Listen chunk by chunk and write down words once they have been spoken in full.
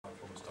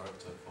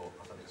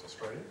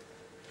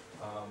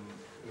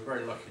we're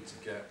very lucky to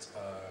get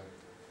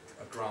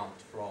a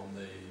grant from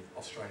the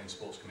Australian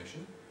Sports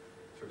Commission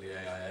through the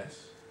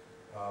AIS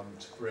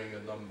to bring a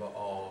number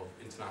of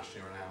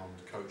internationally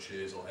renowned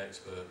coaches or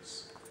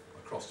experts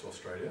across to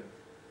Australia.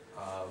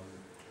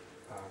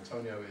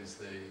 Antonio is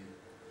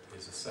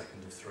the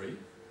second of three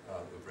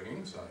that we're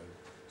bringing, so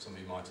some of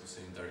you might have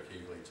seen Derek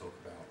Eagley talk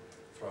about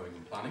throwing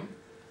and planning.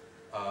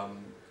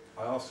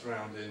 I asked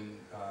around in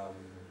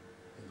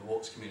the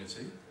walks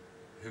community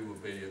who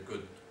would be a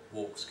good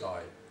walks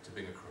guide to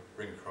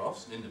bring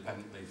across, and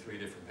independently 3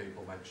 different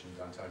people mentioned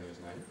Antonio's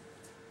name.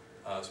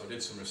 So I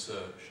did some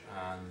research,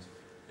 and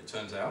it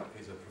turns out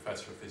he's a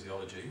professor of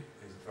physiology.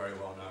 He's very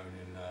well known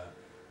in the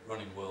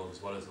running world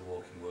as well as the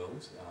walking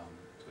world.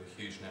 So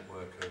a huge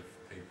network of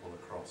people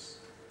across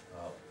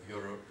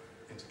Europe,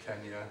 into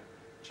Kenya,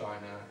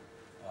 China,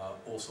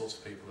 all sorts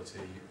of people that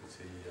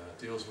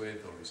he deals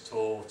with or has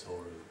taught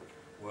or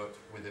worked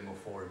with him or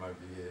for him over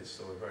the years.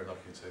 So we're very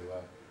lucky to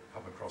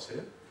have him across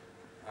here.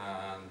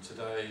 And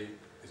today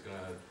he's going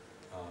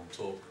to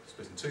talk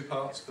split in 2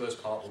 parts.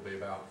 First part will be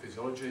about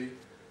physiology,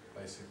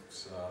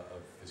 basics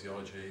of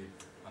physiology,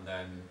 and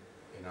then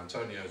in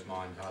Antonio's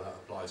mind how that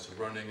applies to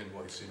running and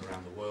what he's seen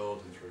around the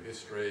world and through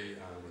history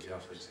and with the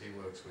athletes he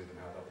works with and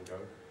how that will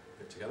go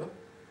fit together.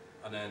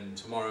 And then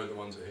tomorrow, the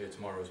ones that are here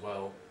tomorrow as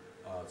well,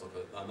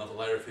 another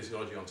layer of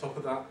physiology on top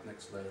of that,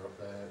 next layer up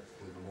there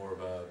with more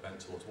of a bent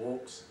towards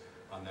walks,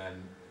 and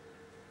then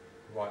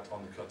right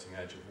on the cutting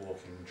edge of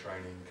walking,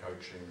 training,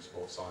 coaching,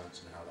 sports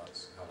science, and how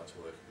that's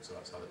working. So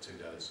that's how the 2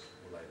 days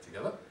will lay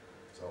together.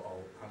 So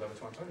I'll hand over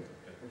to Antonio.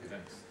 Okay, thank you.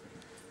 Thanks.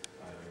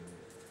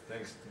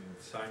 Thanks to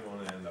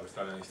Simon and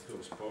Australian Institute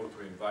of Sport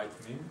to invite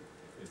me.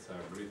 It's a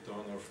great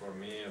honor for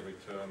me to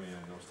return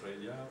in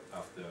Australia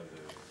after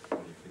the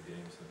Olympic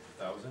Games in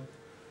 2000.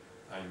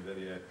 I'm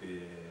very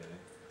happy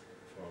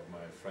for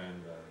my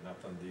friend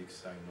Nathan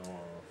Dix, I know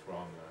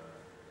from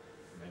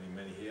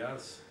many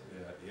years.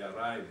 He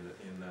arrived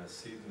in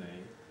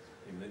Sydney,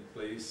 in that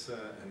place,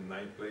 and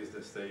night place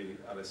that stay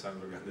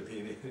Alessandro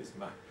Gandellini is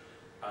my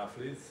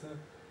athlete.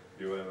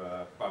 You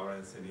have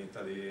parents in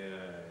Italy,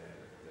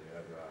 they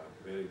have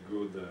a very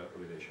good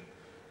relation.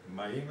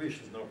 My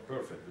English is not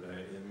perfect.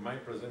 In my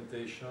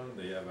presentation,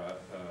 they have the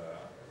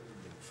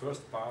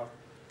first part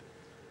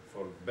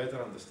for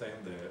better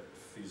understand the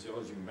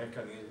physiology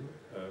mechanism.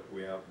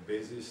 We have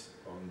basis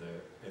on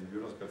the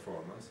endurance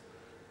performance.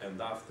 And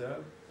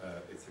after,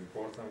 it's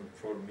important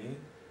for me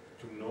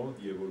to know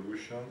the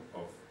evolution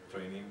of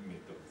training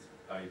methods.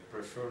 I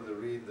prefer to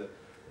read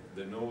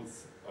the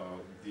notes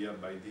year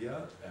by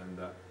year, and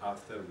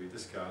after we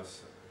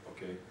discuss,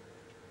 okay,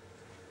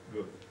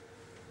 good.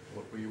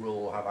 Well, we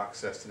will have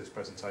access to this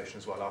presentation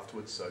as well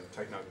afterwards, so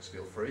take notes,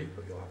 feel free,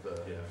 but you'll have the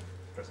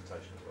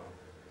presentation as well.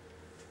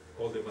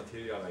 All the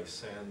material I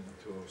send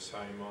to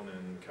Simon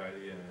and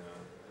Kylie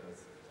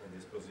at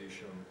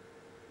disposition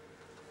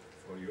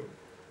for you.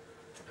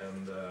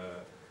 And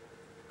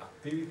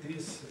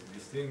activities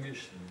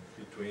distinguish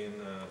between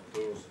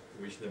those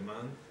which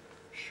demand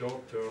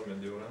short-term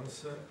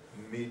endurance,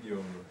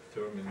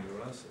 medium-term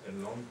endurance,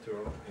 and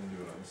long-term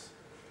endurance.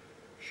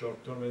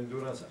 Short-term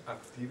endurance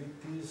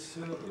activities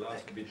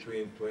last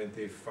between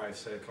 25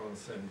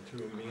 seconds and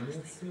 2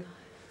 minutes,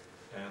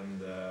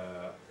 and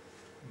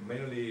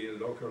mainly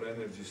local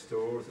energy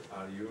stores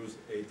are used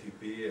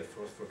ATP and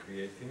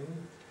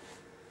phosphocreatine.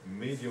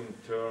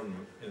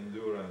 Medium-term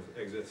endurance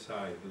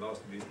exercise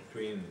lasts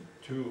between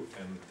 2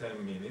 and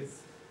 10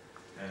 minutes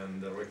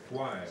and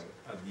require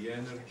the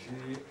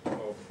energy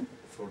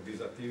for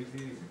this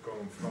activity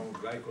come from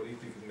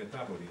glycolytic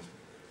metabolism.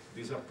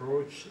 This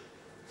approach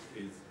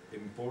is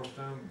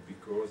important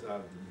because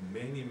of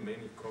many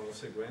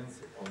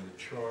consequences on the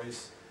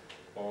choice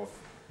of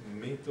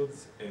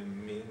methods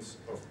and means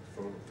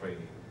for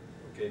training.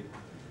 Okay.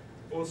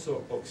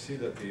 Also,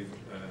 oxidative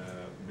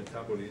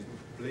metabolism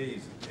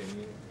plays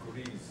an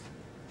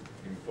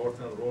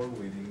important role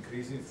with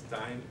increasing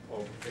time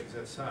of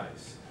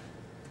exercise.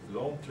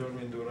 Long-term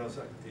endurance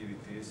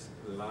activities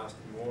last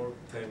more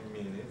 10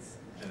 minutes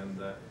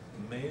and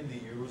mainly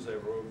use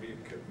aerobic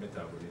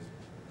metabolism.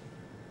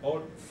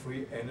 All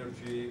free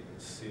energy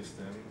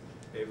systems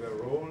have a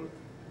role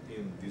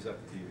in these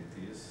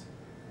activities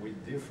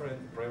with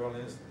different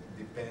prevalence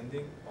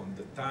depending on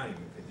the time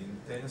and the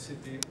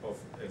intensity of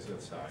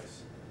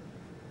exercise.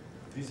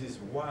 This is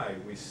why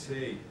we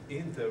say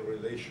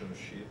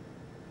interrelationship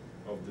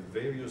of the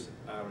various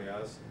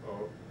areas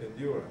of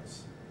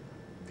endurance.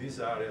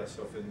 These areas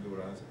of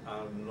endurance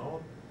are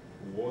not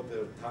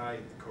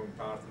watertight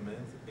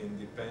compartments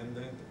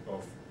independent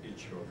of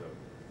each other.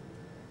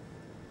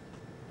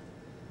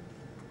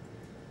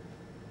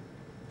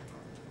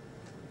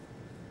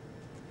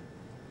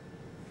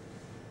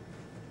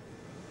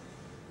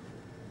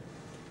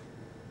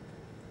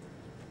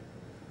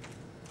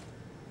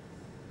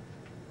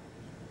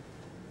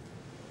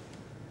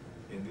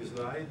 In this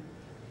slide,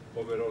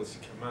 overall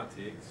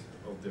schematics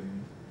of the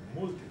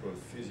multiple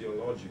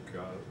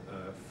physiological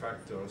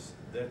factors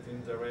that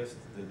interest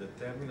the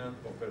determinant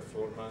of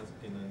performance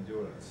in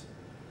endurance.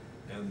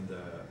 and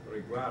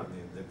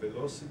regarding the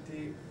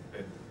velocity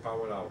and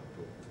power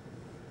output.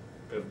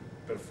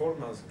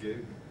 Performance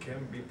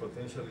can be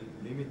potentially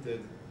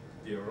limited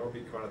the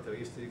aerobic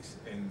characteristics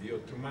and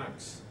VO2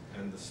 max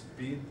and the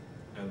speed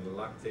and the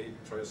lactate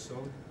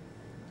threshold,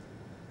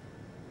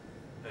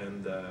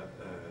 and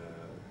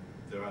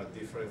there are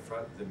different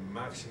the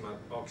maximal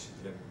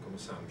oxygen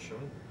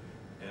consumption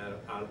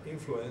are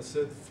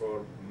influenced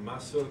for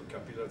muscle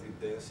capillary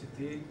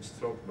density,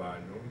 stroke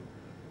volume,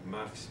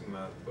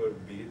 maximal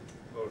heartbeat,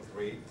 heart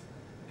rate,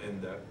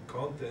 and the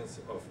contents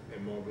of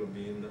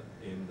hemoglobin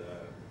in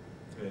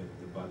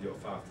the body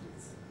of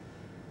athletes.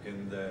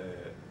 And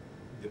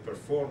the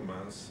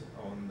performance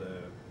on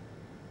the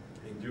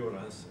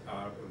endurance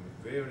are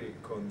very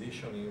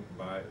conditioning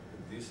by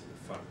this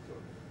factor.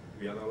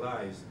 We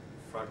analyze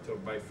factor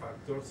by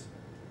factors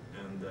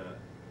and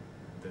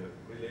the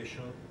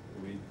relation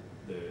with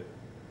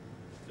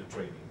the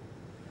training.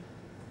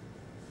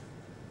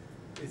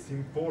 It's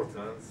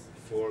important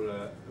for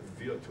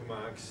VO2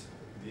 max,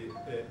 the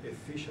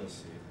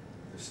efficiency.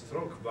 The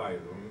stroke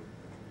volume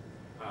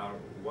are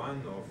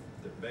one of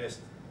the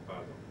best,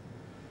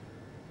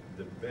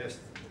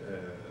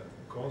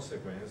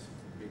 consequence,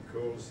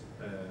 because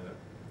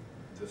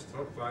the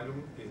stroke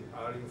volume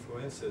are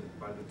influenced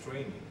by the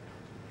training.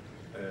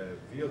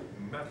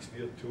 Max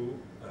VO2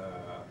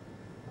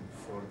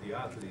 for the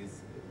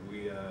athletes,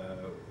 we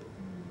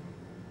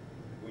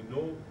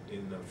know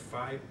in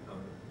 5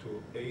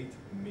 to 8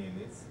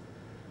 minutes,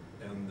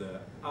 and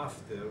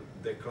after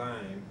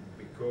decline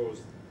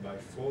because by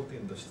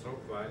faulting the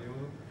stroke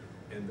volume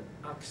and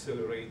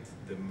accelerate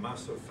the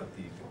muscle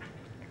fatigue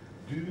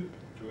due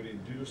to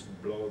reduced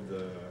blood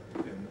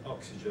and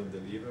oxygen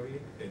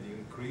delivery and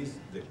increase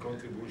the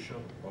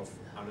contribution of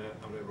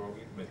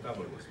anaerobic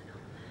metabolism.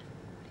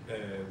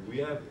 We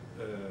have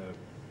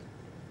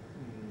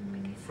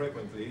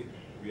frequently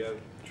we have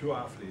 2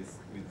 athletes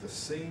with the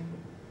same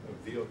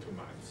VO2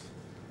 max,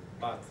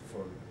 but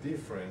for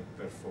different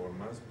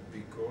performance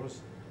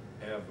because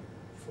have,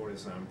 for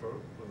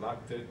example,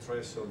 lactate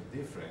threshold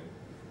different,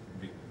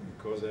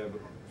 because have,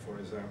 for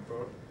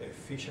example,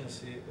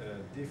 efficiency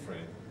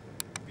different,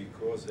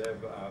 because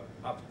have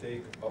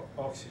uptake of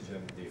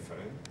oxygen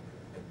different,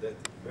 and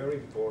that's very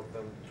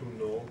important to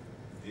know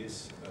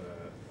this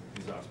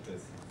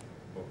aspect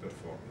of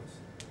performance.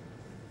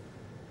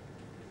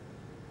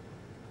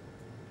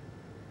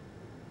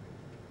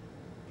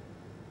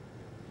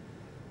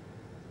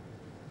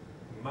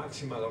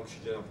 Maximal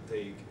oxygen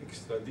uptake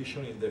is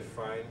traditionally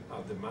defined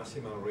as the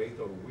maximal rate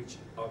at which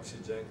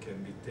oxygen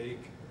can be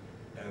taken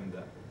and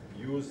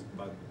used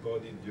by the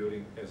body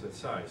during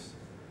exercise.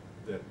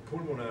 The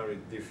pulmonary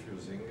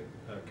diffusing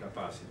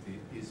capacity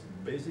is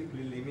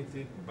basically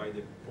limited by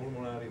the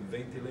pulmonary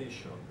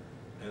ventilation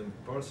and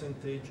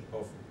percentage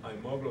of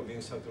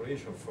hemoglobin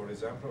saturation, for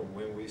example,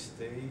 when we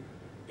stay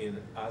in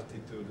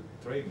altitude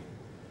training.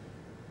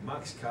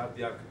 Max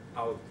cardiac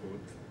output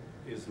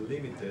is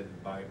limited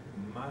by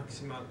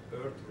maximal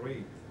heart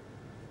rate,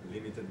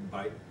 limited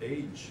by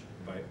age,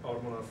 by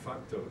hormonal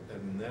factor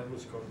and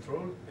nervous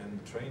control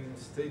and training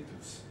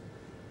status.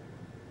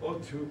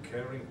 O2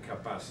 carrying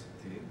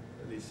capacity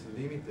is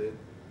limited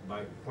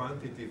by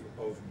quantity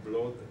of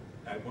blood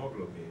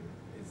hemoglobin.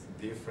 It's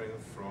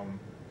different from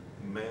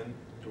men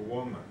to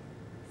woman.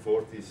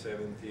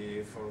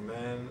 40-70 for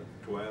men,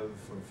 12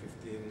 from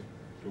 15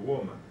 to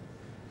woman.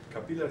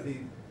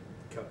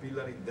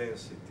 Capillary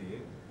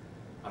density,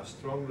 a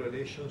strong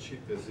relationship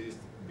exists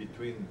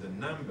between the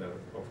number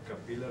of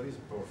capillaries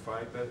per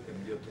fiber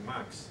and VO2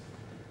 max.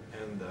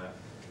 And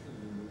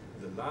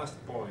the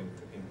last point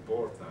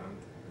important,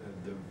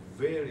 the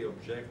very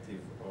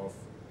objective of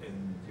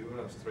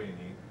endurance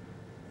training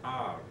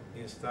are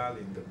installed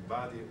in the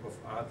body of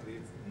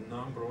athletes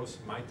numerous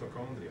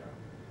mitochondria.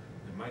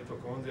 The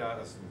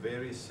mitochondria is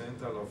very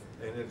central of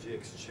energy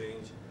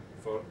exchange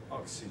for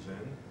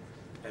oxygen,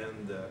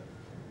 and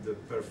the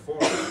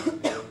performance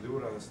in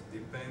endurance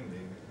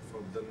depending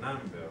from the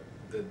number,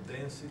 the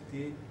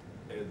density,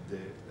 and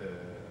the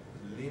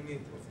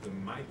limit of the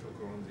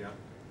mitochondria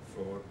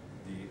for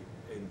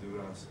the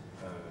endurance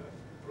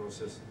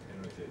process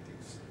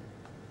energetics.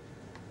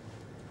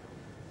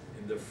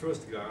 In the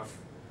first graph,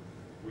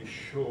 we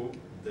show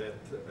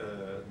that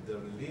the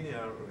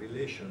linear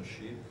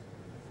relationship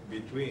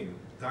between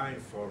time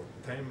for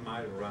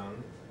 10-mile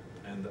run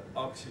and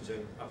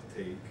oxygen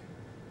uptake.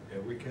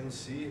 We can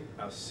see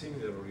a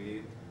similar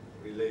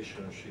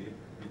relationship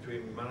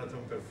between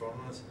marathon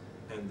performance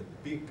and the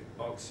peak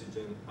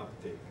oxygen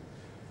uptake.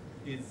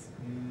 It's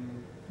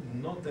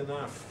not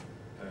enough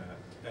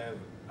have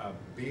a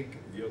big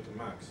VO2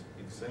 max.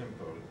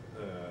 Example,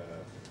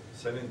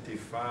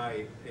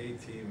 75,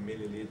 80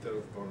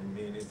 milliliters per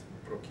minute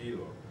per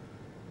kilo.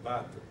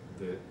 But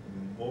the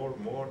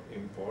more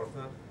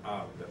important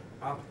are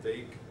the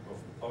uptake of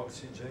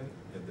oxygen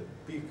and the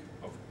peak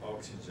of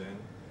oxygen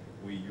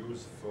we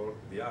use for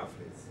the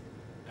athletes.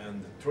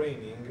 And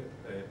training,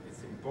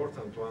 it's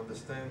important to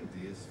understand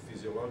this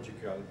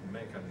physiological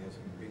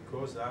mechanism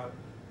because are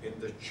in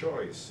the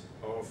choice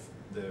of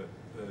the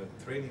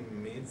training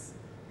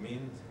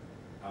means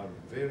are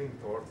very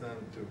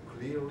important to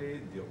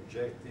clearly the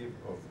objective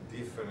of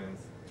different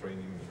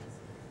training means.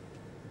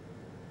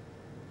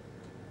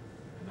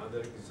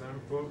 Another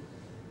example,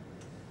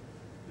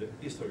 the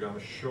histogram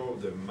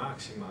shows the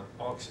maximum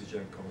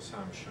oxygen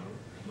consumption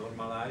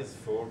normalized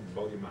for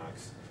body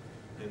mass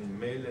and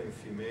male and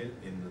female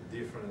in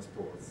different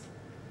sports.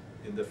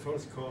 In the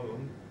first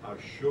column are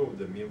shown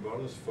the mean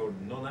values for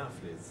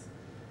non-athletes.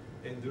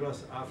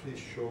 Endurance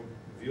athletes show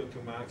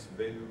VO2 max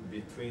value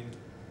between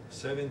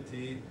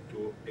 70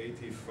 to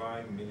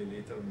 85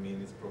 milliliter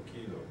minutes per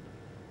kilo.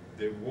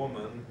 The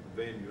woman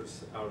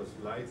values are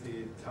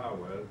slightly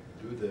lower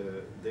due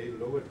to their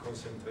lower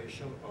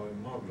concentration of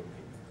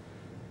hemoglobin.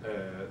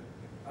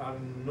 Are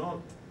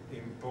not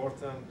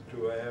important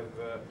to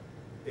have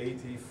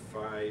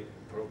 85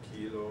 per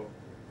kilo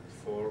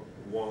for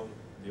won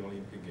the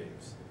Olympic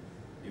Games.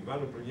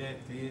 Ivano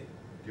Brugnetti,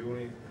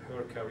 during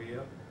her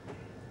career,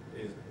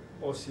 is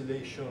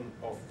oscillation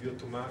of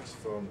VO2 max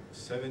from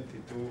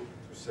 72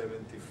 to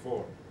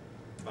 74,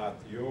 but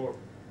your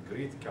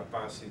grit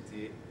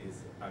capacity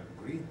is a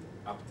grit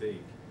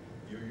uptake.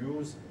 You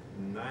use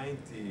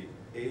 98%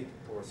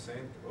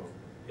 of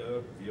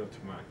your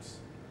VO2 max.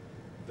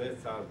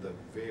 That are the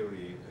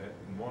very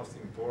most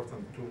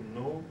important to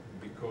know,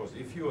 because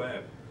if you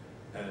have,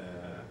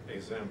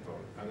 example,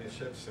 an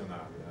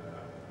exceptional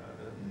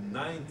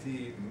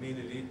 90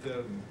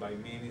 milliliter by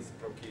minutes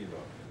per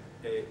kilo,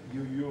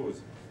 you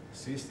use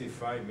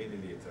 65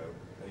 milliliter,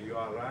 you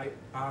are right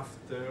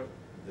after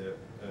the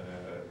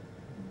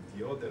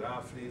other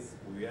athletes.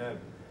 We have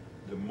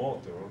the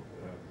motor,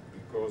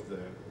 because the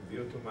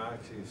VO2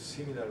 max is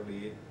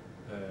similarly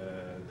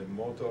the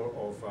motor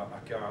of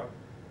a car,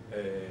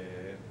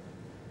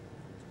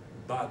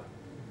 but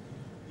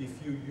if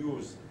you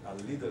use a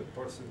little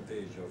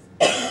percentage of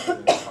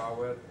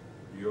power,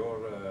 your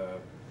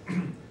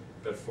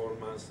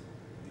performance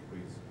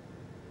decreases.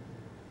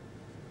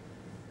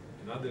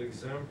 Another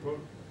example,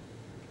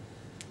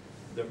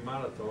 the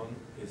marathon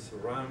is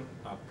run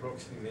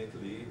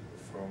approximately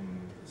from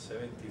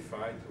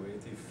 75 to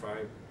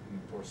 85%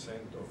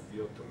 of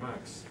VO2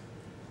 max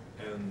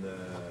and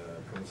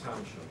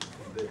consumption.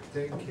 The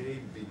 10K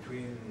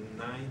between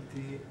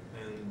 90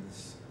 and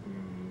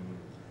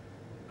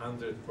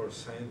 100%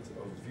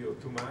 of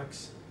VO2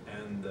 max,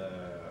 and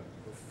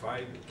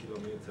 5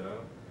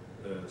 kilometers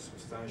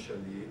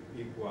substantially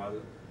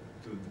equal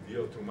to the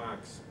VO2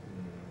 max.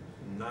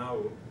 Now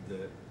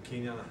the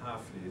Kenyan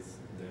athletes,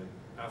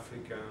 the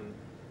African,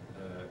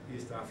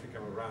 East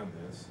African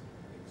runners,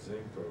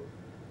 example,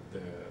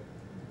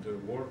 the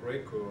world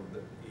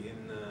record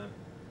in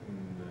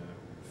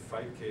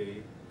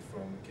 5K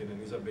from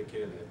Kenenisa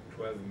Bekele,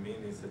 12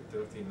 minutes and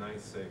 39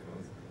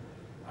 seconds,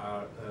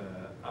 are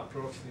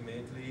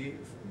approximately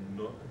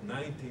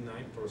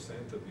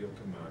 99% of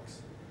VO2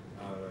 max.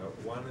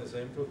 One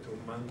example to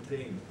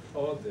maintain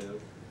other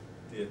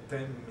the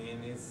 10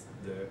 minutes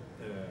the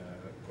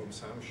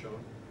consumption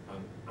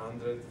and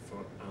 100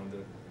 for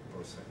 100%.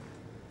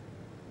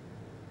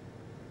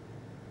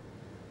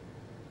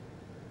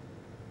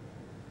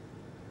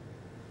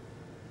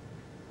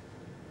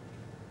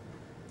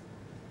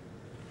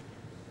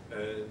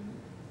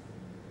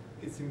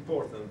 It's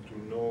important to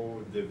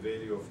know the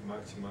value of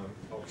maximum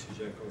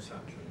oxygen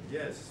consumption.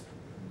 Yes,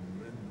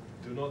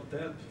 do not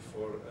help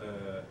for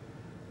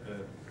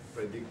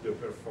predict the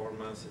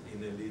performance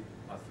in elite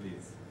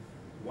athletes,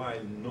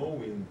 while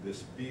knowing the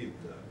speed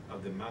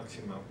of the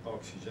maximum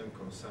oxygen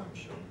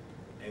consumption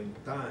and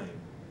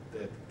time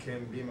that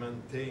can be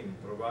maintained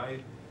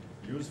provide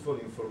useful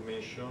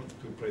information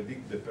to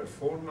predict the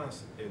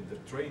performance and the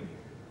training.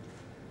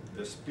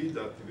 The speed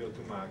at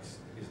VO2 max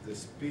is the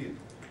speed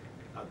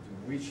at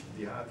which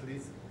the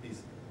athlete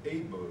is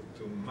able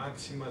to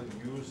maximal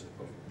use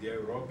of the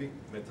aerobic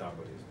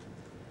metabolism.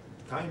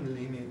 Time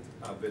limit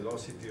at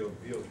velocity of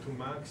VO2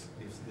 max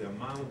is the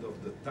amount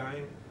of the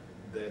time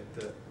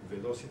that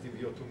velocity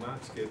VO2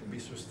 max can be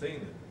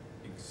sustained.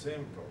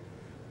 Example,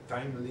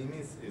 time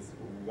limits is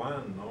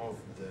one of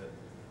the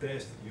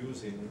tests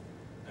using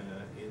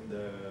in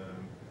the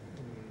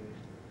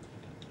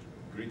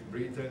Great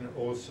Britain,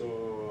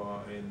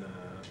 also in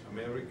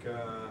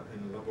America,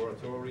 in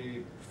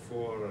laboratory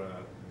for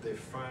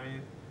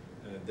define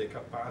the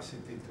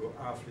capacity to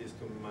athletes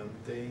to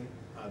maintain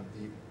at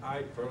the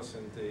high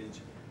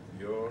percentage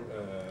your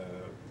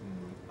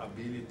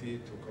ability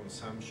to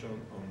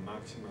consumption on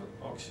maximal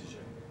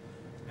oxygen,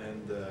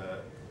 and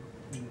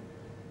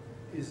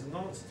is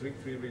not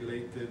strictly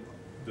related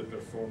to the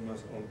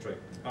performance on track.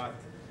 But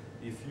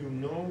if you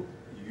know,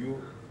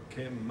 you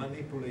can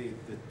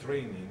manipulate the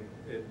training,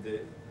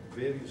 the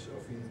values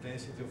of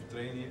intensity of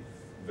training,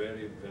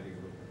 very, very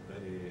good,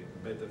 very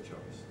better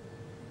choice.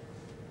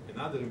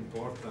 Another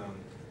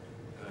important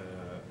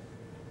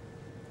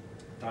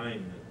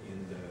time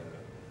in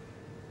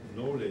the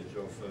knowledge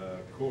of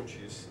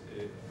coaches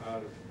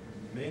are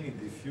many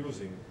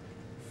diffusing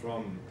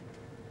from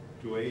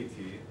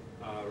 280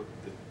 are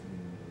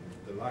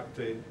the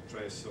lactate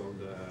threshold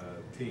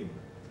team.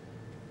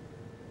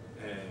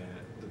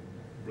 The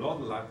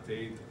blood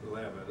lactate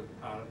level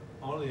are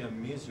only a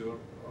measure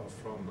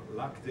from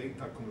lactate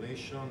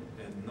accumulation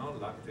and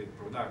non-lactate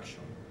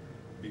production,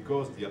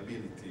 because the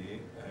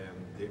ability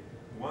and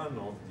one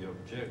of the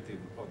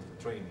objectives of the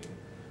training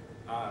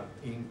are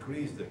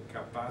increase the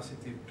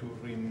capacity to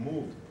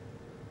remove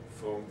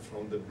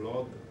from the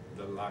blood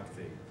the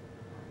lactate.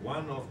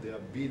 One of the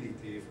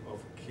abilities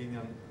of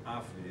Kenyan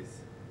athletes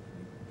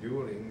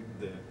during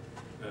the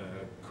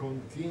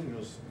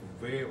continuous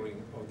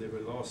varying of the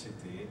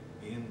velocity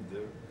in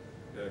the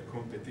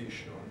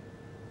competition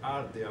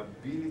are the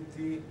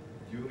ability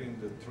during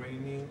the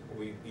training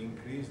we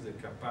increase the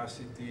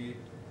capacity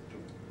to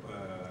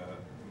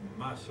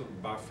muscle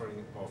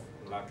buffering of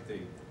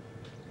lactate,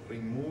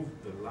 remove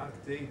the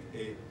lactate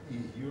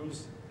and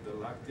use the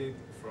lactate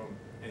from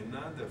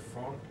another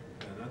form,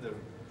 another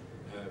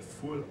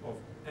full of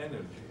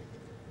energy.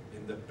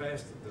 In the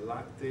past, the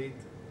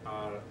lactate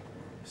are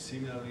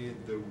similarly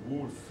the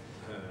wolf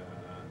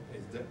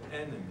is the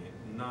enemy.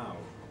 Now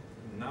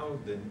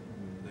the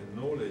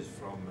knowledge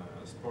from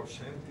sports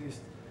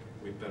scientists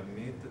we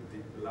permit the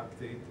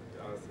lactate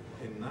as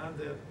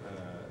another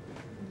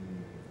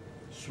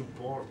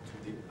support to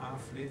the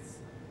athletes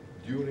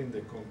during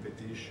the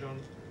competition.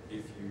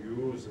 If you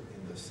use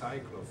in the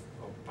cycle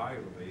of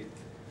pyruvate,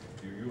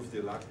 you use the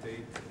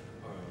lactate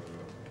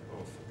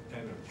of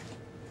energy.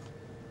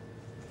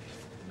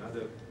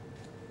 Another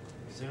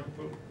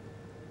example,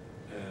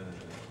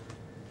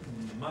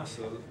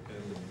 muscle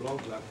and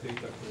blood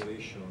lactate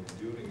accumulation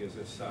during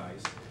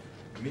exercise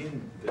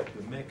mean that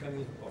the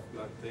mechanism of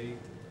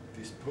lactate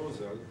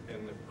disposal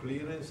and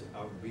clearance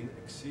have been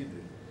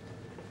exceeded.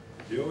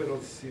 The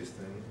overall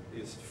system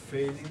is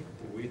failing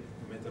with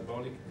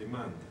metabolic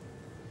demand.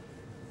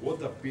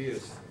 What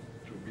appears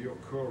to be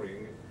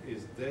occurring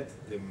is that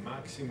the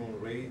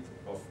maximum rate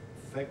of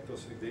fat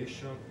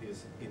oxidation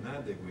is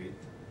inadequate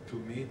to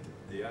meet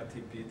the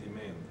ATP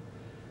demand,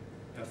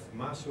 of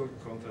muscle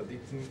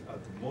contracting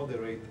at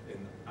moderate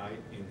and high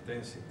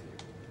intensity.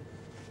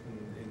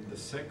 In the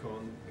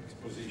second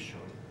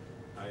exposition,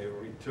 I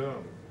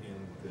return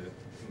in the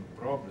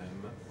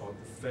problem of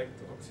fat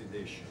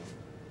oxidation,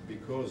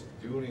 because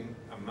during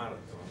a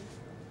marathon,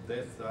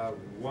 that's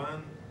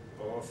one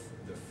of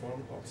the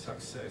form of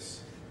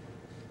success.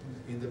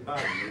 In the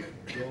body,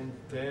 don't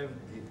have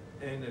the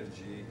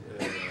energy,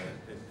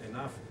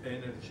 enough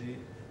energy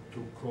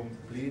to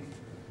complete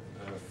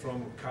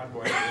from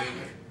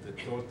carbohydrate the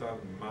total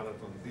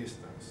marathon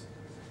distance.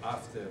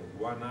 After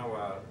 1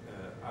 hour,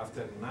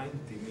 after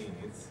 90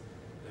 minutes,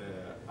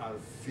 are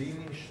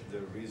finished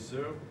the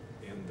reserve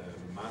in the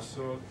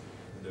muscle,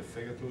 the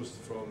fetus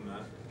from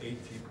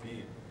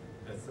ATP.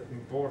 It's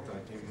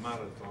important in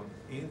marathon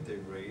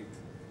integrate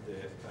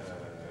the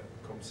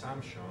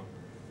consumption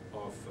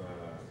of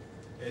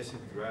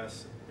acid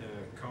grass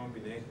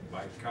combined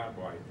by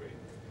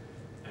carbohydrate.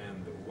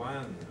 And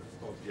one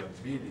of the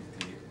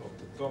ability of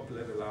the top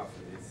level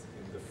athletes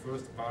in the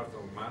first part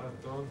of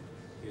marathon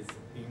is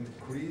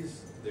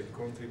increase the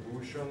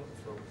contribution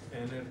from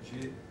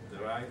energy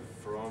derived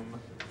from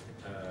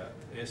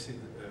acid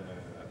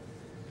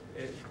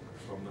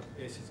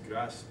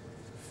grass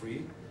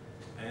free,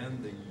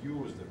 and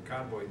use the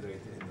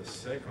carbohydrate in the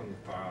second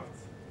part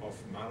of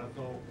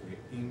marathon. We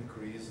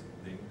increase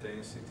the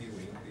intensity,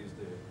 we increase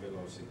the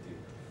velocity,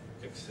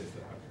 etc.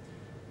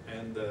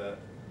 And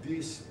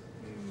this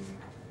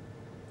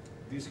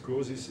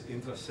causes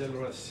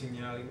intracellular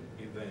signaling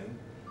event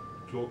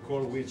to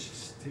occur, which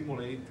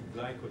stimulate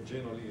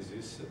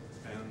glycogenolysis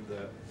and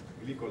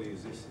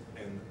glycolysis,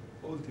 and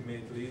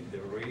ultimately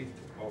the rate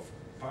of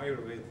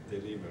pyruvate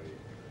delivery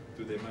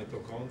to the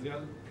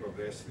mitochondria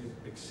progressively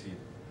exceed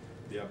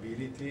the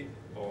ability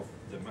of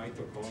the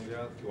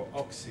mitochondria to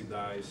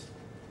oxidize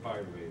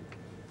pyruvate,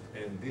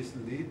 and this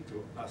lead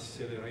to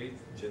accelerate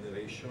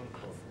generation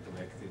of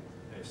lactic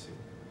acid.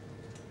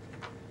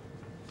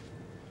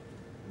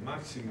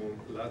 Maximum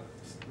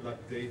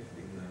lactate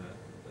in a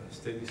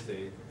steady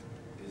state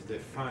is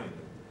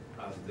defined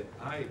as the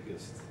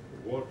highest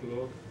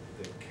workload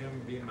that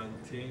can be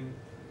maintained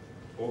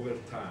over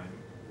time,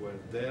 where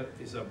there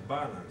is a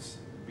balance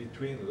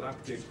between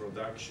lactate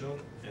production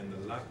and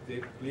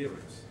lactate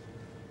clearance.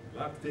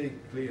 Lactate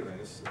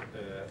clearance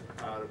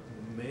are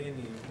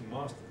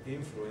most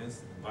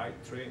influenced by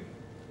training.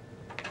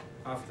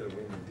 After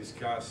we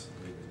discuss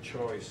the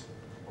choice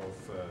of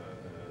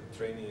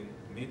training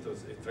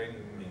methods and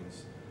training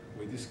means,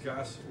 we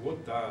discuss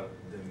what are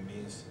the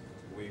means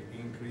we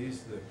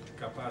increase the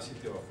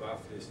capacity of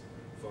athletes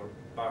for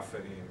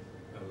buffering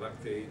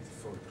lactate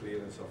for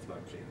clearance of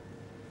lactate.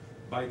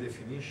 By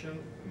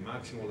definition,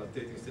 maximum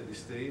lactate in steady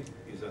state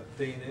is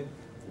attained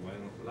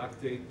when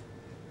lactate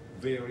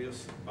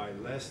varies by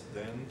less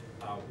than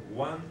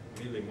 1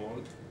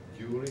 millimole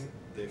during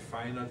the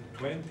final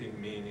 20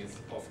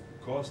 minutes of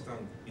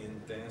constant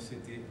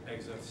intensity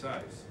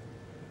exercise.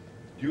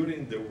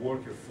 During the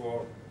work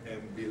effort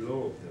and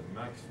below the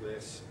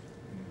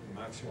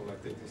maximum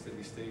lactate in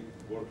steady state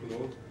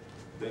workload,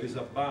 there is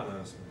a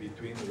balance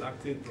between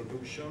lactate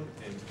production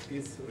and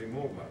its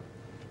removal.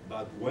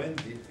 But when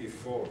the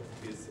effort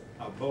is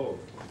above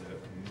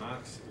the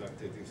max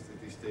lactate in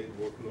steady state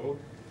workload,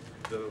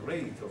 the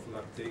rate of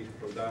lactate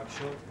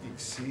production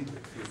exceeds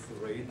its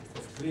rate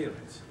of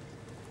clearance.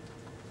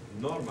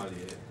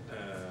 Normally,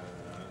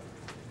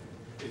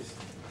 it's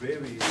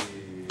very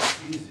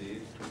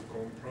easy to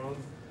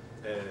comprehend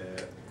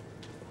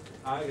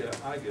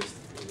highest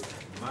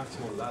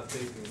maximum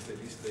lactate in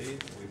steady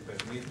state will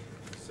permit,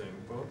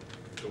 example,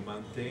 to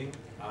maintain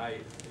high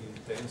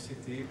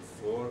intensity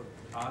for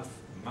half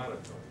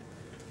marathon.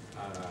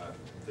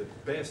 The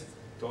best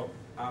top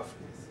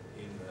athletes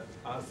in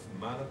half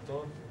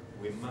marathon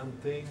will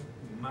maintain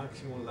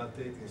maximum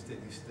lactate in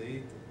steady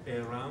state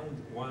around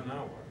 1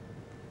 hour.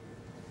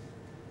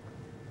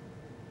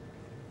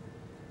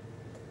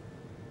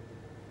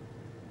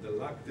 The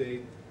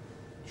lactate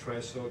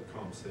threshold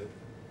concept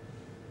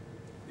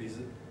is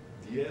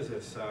the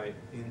exercise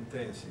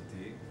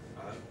intensity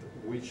at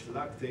which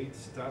lactate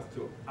starts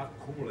to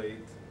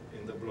accumulate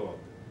in the blood.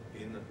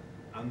 In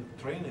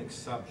untrained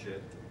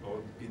subject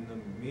or in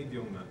a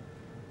medium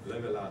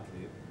level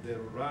athlete, the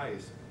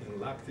rise in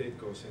lactate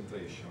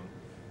concentration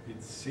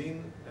is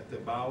seen at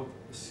about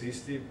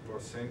 60%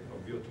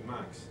 of VO2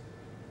 max,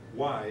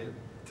 while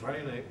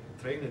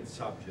trained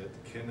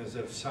subject can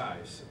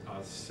exercise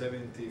at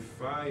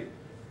 75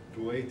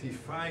 to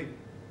 85,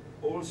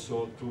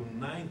 also to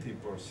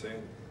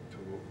 90%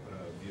 to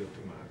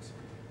VO2 max,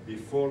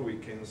 before we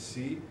can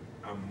see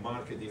a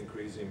marked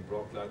increase in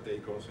blood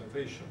lactate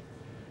concentration,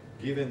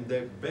 given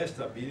the best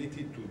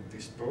ability to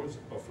dispose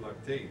of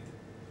lactate,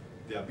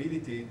 the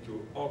ability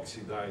to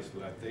oxidize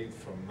lactate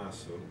from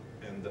muscle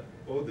and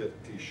other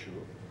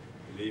tissue,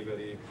 liver,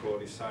 core,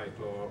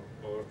 cyclo,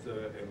 heart,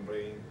 and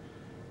brain,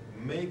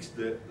 makes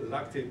the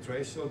lactate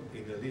threshold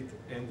in elite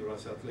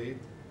endurance athlete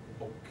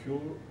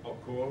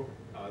occur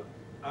at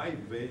high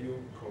value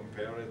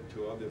compared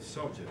to other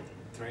subjects,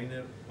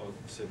 trainer or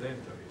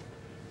sedentary.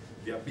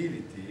 The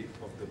ability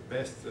of the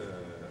best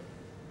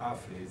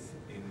athletes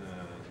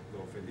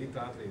of elite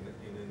athletes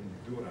in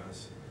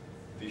endurance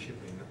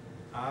discipline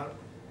are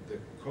the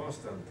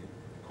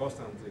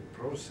constantly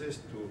process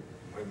to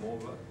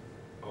removal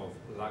of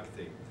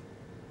lactate.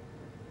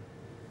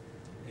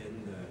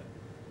 And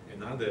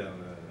another,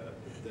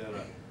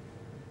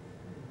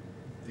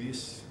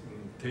 this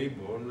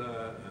table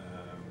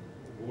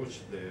watch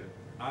the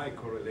high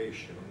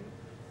correlation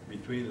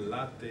between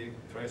lactate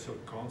threshold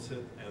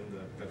concept and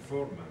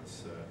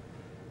performance.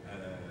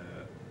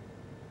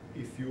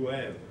 If you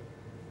have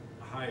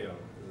higher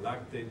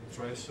lactate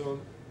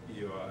threshold,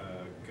 you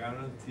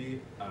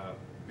guarantee a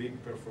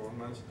big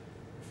performance,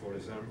 for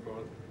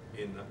example,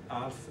 in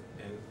half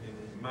and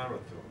in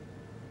marathon.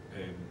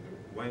 And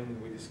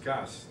when we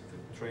discuss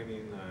the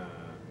training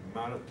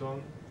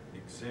marathon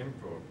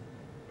example,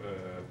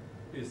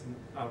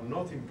 are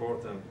not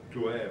important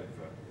to have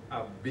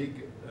a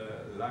big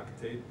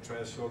lactate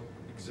threshold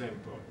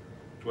example,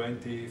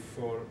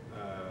 24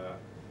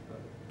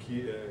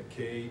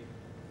 K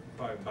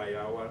by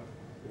hour,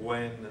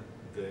 when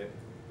the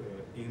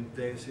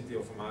intensity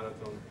of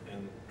marathon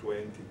and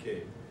 20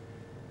 K.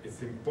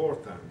 It's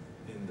important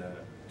in the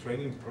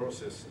training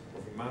process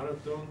of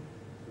marathon,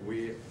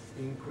 we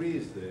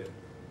increase the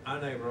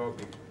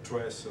anaerobic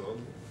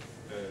threshold.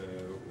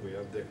 We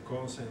have the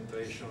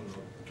concentration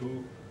of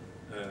 2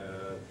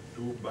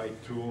 by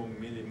 2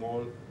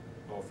 millimole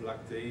of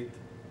lactate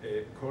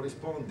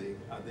corresponding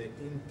at the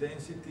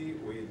intensity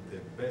with the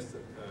best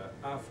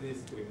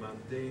athletes we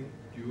maintain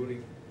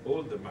during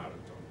all the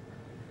marathon.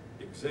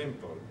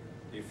 Example,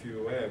 if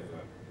you have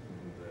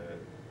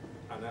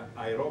an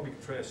aerobic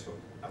threshold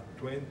at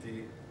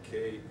 20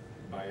 K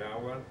by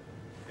hour,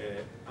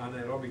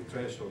 anaerobic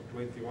threshold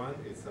 21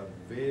 is a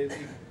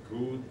very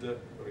good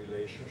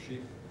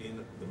relationship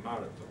in the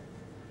marathon.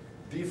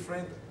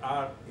 Different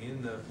are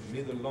in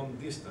middle long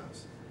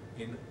distance.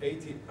 In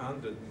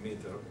 1800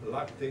 meter,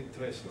 lactate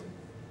threshold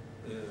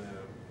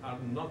are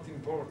not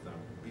important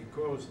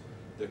because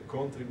the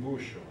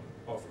contribution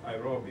of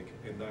aerobic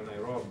and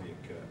anaerobic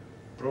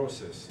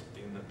process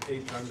in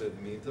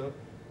 800 meter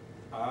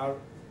are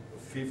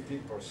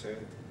 50%.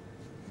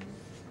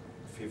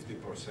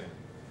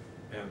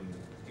 And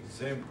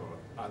example,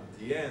 at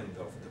the end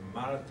of the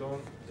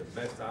marathon, the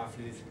best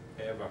athletes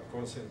have a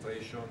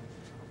concentration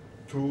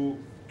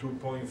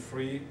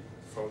 2.3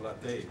 for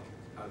lactate.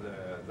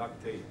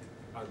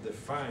 At the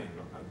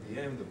final, at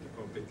the end of the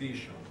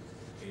competition,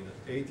 in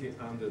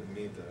 1800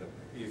 meter,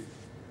 if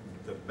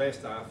the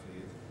best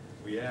athlete,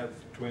 we have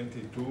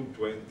 22,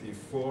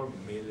 24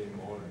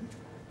 millimole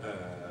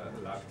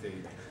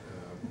lactate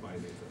by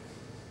liter.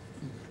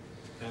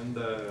 And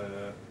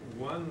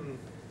 1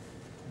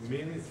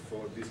 minute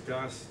for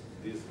discuss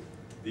this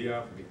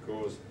idea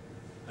because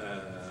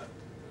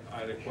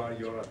I require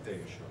your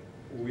attention.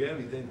 We have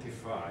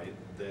identified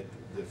that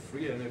the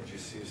free energy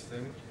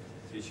system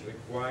which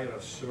require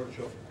a surge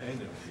of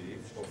energy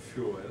of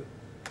fuel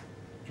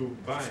to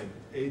bind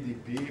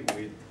ADP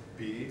with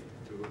P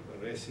to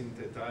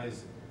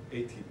resynthesize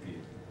ATP,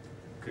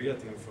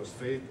 creatine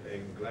phosphate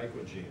and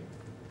glycogen.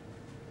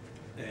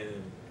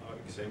 And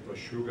example,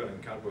 sugar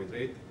and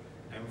carbohydrate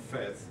and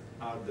fats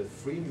are the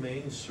three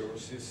main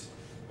sources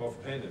of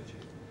energy.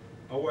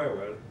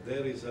 However,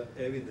 there is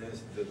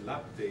evidence that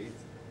lactate,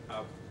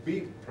 a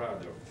big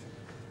product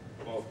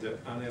of the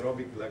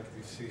anaerobic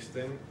lactic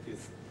system,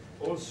 is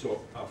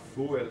also a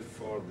fuel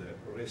for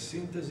the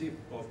resynthesis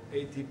of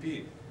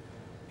ATP.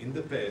 In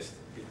the past,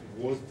 it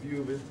was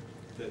viewed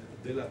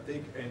that the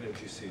lactate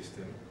energy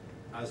system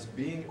as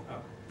being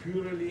a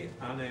purely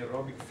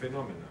anaerobic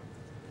phenomenon,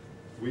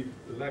 with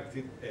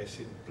lactic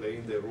acid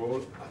playing the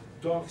role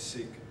a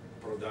toxic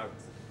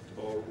product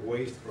or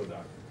waste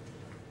product.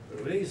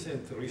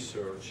 Recent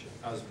research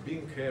has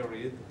been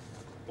carried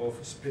of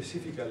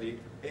specifically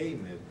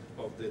aimed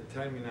of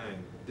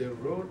determining the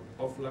role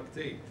of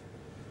lactate.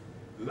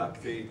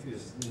 Lactate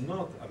is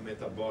not a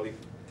metabolic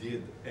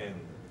dead end.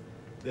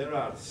 There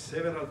are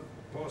several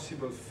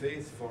possible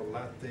fates for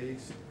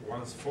lactate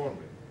once formed.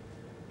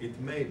 It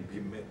may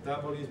be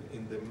metabolism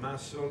in the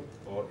muscle,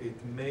 or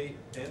it may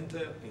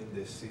enter in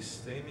the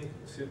systemic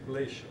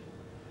circulation.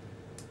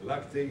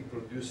 Lactate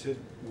produced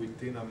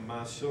within a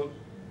muscle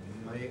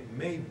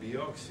may be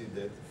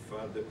oxidized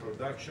for the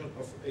production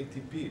of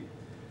ATP.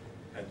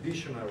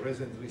 Additional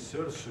recent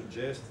research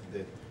suggests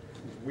that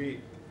with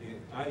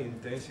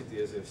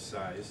high-intensity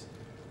exercise,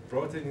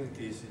 protein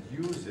is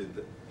used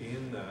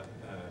in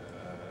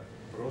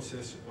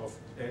process of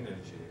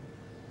energy.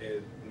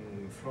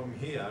 From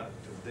here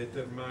to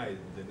determine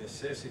the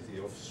necessity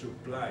of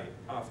supply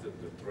after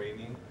the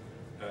training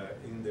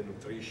in the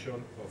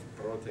nutrition of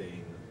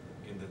protein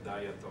in the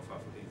diet of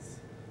athletes.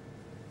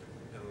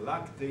 And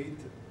lactate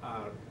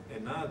are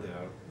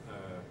another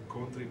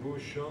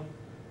contribution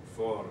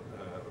for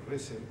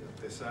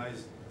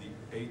resynthesize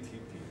the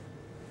ATP.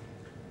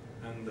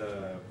 And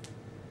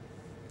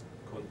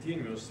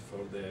continues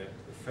for the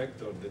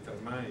factor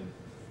determine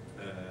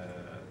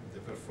the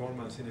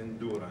performance in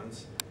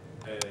endurance.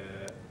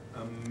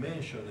 I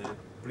mentioned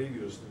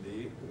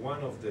previously,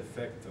 one of the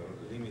factors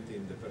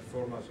limiting the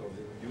performance of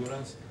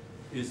endurance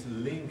is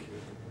linked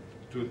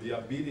to the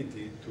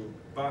ability to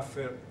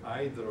buffer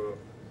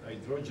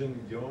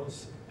hydrogen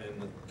ions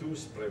and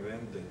thus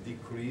prevent the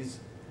decrease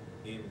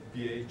in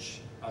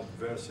pH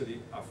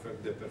adversely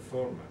affect the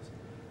performance.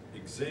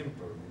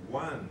 Example,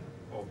 one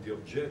of the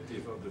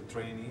objectives of the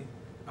training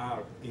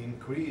are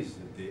increase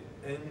the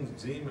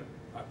enzyme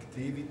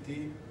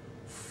activity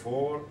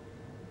for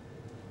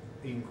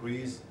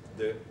increase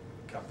the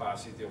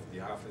capacity of the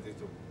athlete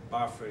to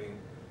buffering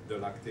the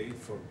lactate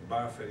for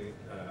buffering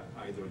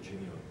hydrogen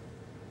ion.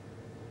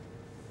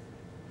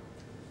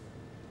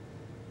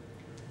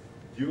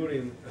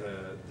 During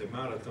the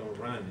marathon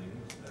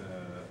running,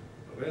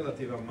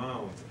 relative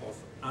amount of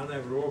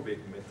anaerobic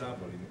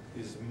metabolism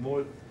is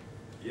small,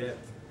 yet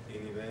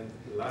in event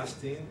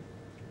lasting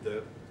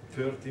the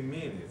 30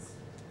 minutes.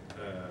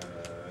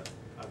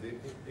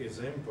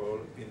 Example,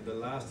 in the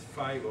last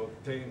 5 or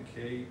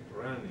 10K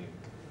running,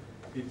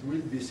 it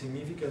will be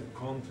significant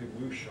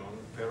contribution,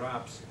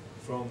 perhaps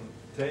from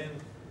 10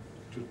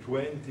 to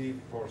 20%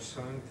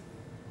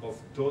 of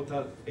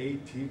total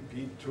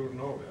ATP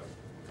turnover.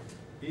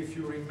 If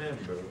you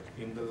remember,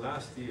 in the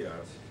last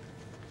years,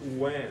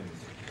 when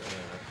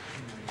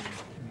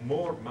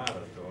more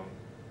marathon,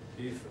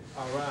 if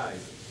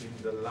arrive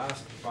in the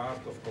last part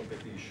of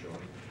competition,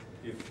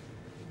 if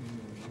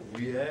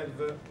we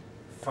have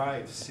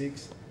 5,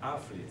 6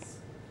 athletes,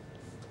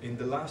 in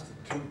the last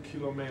 2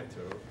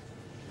 kilometers,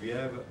 we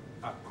have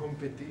a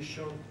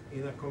competition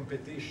in a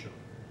competition.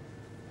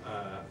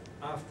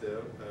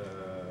 After,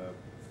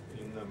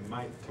 in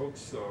my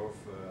talks of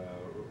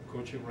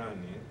coaching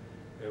running,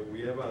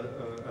 we have an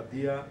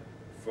idea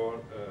for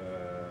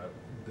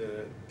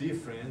the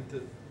different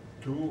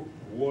 2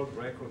 world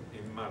records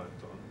in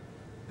marathon.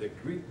 The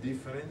great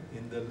difference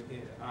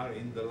are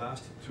in the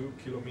last 2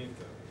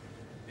 kilometers.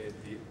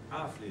 The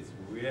athletes,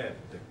 we have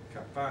the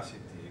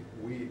capacity,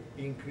 we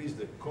increase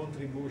the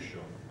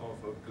contribution of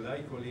a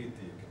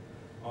glycolytic,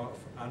 of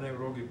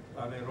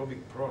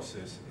anaerobic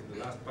process in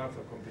the last part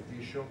of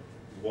competition,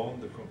 won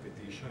the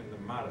competition in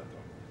the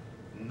marathon.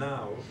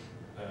 Now,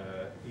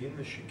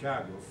 in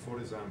Chicago, for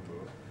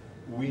example,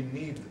 we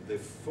need the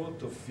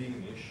photo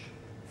finish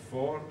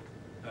for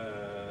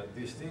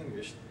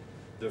distinguish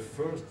the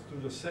first to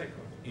the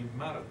second in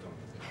marathon,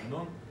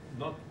 not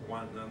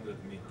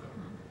 100 meters.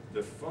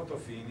 The photo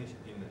finish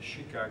in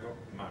Chicago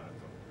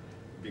Marathon,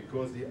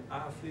 because the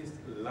athletes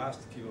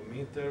last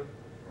kilometer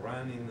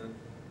ran in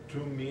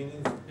 2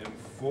 minutes and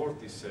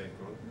 40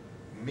 seconds,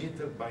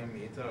 meter by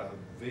meter, a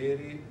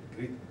very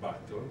great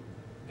battle,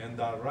 and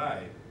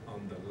arrive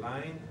on the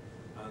line,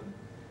 and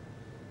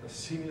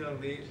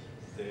similarly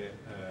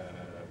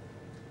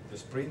the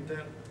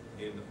sprinter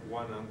in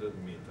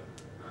 100 meters.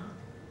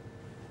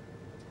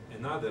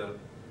 Another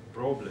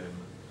problem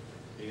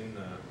in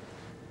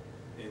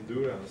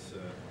endurance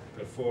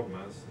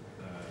performance,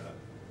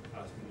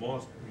 as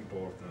most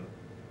important,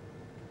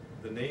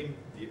 the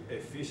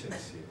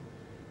efficiency.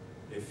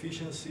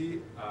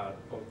 Efficiency are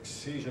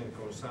oxygen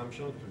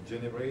consumption to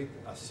generate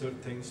a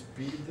certain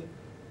speed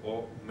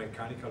or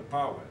mechanical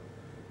power.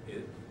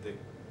 The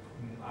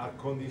are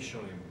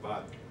conditioning,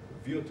 but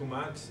VO2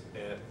 max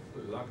and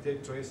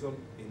lactate threshold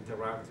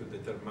interact to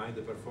determine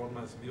the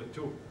performance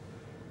VO2.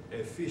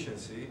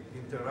 Efficiency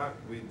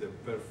interact with the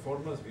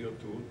performance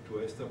VO2 to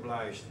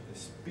establish the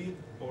speed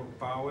or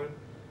power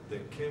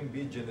that can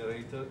be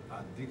generated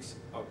at this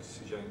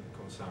oxygen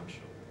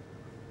consumption.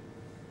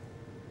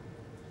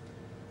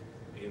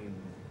 In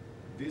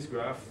this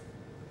graph,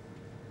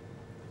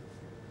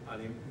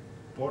 an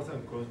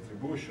important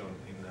contribution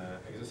in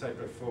exercise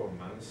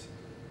performance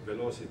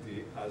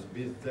velocity has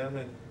been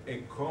termed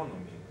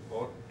economy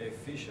or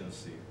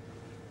efficiency.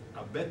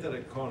 A better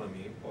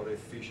economy or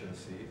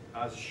efficiency,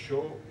 as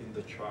shown in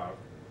the chart,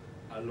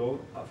 allow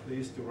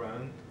athletes to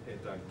run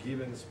at a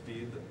given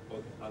speed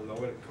or a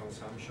lower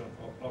consumption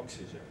of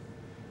oxygen.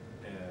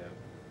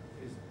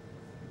 It's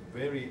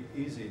very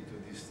easy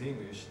to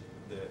distinguish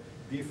the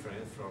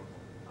difference from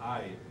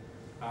high,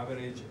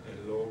 average,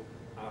 and low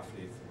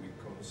athletes with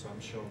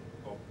consumption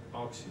of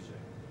oxygen.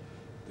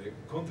 The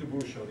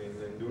contribution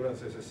in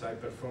endurance exercise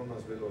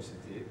performance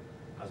velocity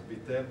has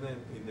been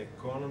termed in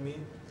economy,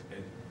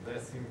 and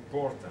that's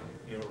important.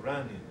 In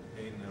running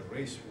and in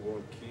race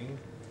walking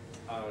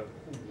are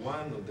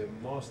one of the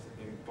most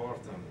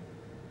important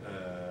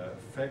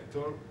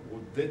factors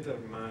would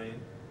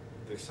determine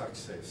the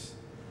success.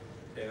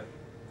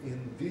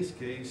 In this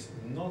case,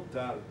 not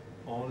that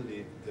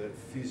only the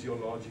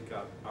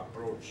physiological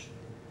approach.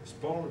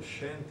 Sport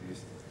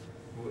scientists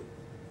would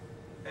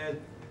help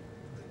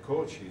the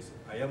coaches.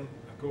 I am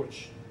a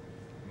coach.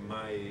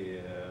 My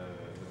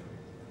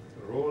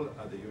role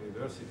at the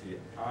university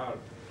are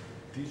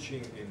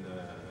teaching in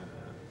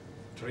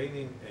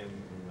training and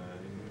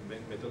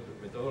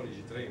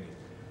methodology training.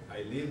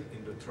 I live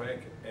in the track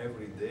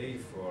every day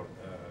for,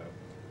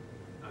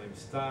 I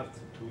start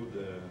to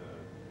the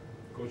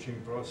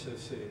coaching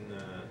process in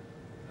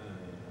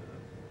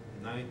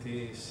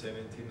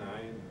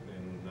 1979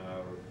 and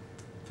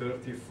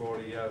 34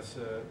 years,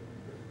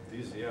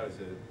 this year is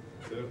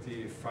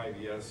 35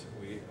 years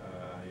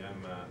I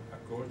am a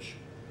coach,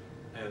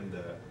 and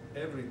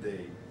every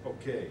day,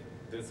 okay,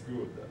 that's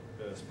good.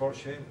 Sport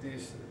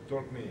scientists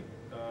told me,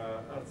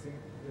 I think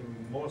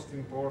most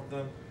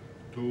important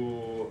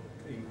to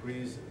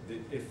increase the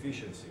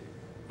efficiency,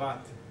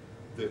 but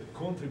the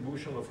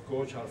contribution of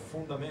coach are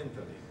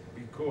fundamentally,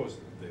 because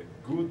the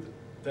good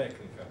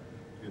technical,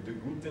 the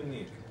good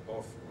technique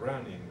of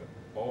running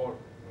or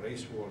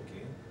race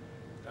walking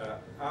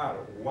are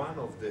one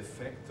of the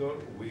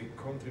factors with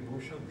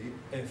contribution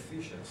the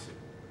efficiency,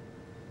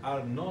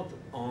 are not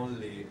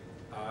only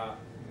a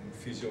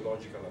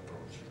physiological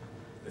approach.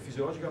 The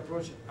physiological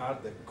approach are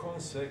the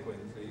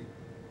consequently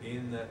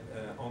in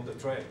on the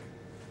track.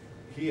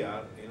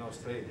 Here in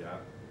Australia,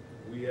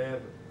 we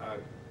have a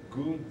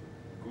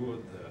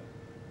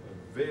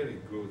very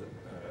good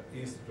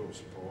Institute of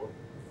Sport,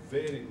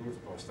 very good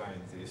sport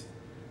scientists.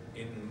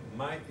 In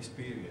my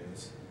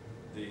experience,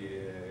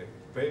 the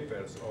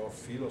papers of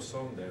Philo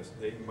Saunders,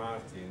 Dave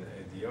Martin,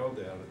 and the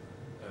other,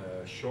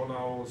 Shona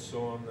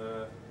Olson,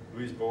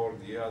 Louis Borg,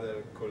 the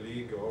other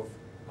colleague of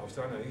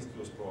Australian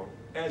Institute of Sport,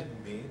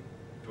 helped me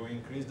to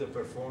increase the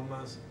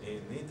performance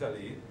in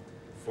Italy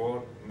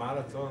for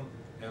marathon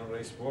and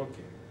race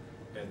walking.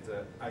 And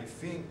I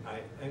think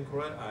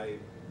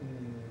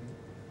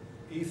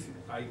if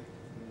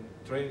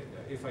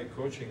I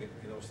coaching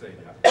in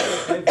Australia,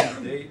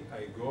 every day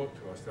I go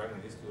to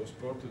Australian Institute of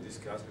Sport to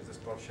discuss with the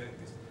sport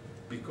scientists,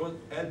 because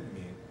help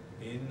me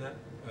in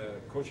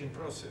coaching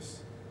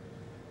process.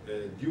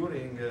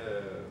 During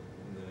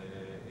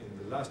in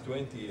the last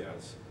 20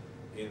 years,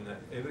 in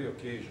every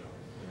occasion,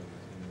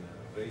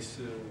 in race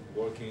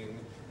walking,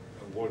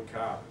 World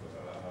Cup,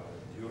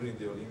 during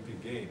the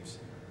Olympic Games,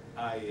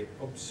 I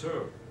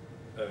observed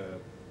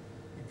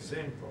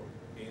example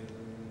in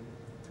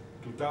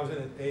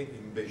 2008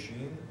 in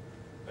Beijing.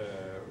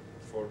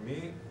 For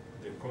me,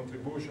 the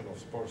contribution of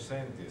sports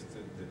scientists,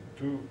 the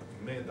two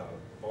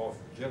medals of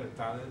Jared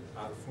Allen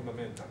are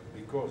fundamental,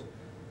 because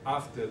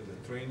after the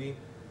training,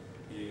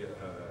 he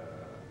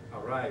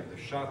arrived, the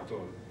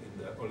shuttle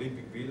in the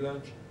Olympic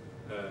Village.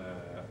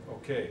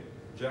 Okay,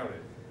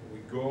 Jared, we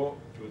go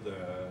to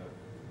the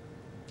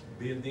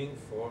building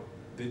for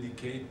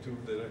dedicate to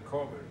the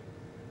recovery.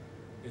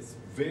 It's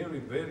very,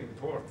 very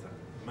important.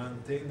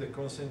 Maintain the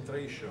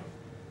concentration.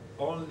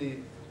 All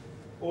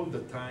the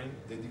time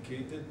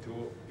dedicated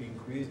to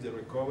increase the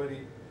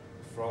recovery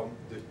from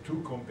the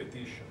two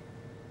competitions.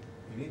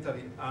 In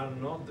Italy are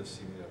not the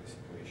similar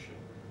situation.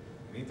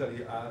 In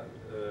Italy are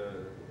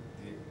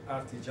the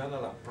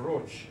artisanal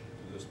approach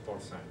to the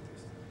sport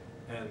scientist.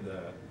 And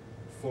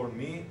for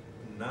me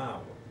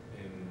now,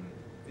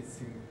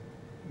 it's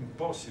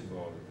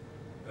impossible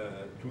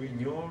to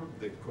ignore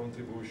the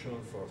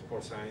contribution for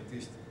sport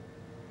scientists,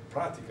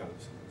 practical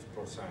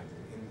sport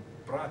scientists, in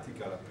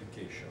practical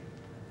application,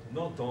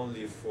 not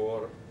only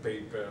for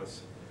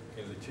papers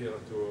in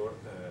literature,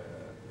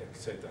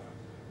 etc.,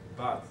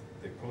 but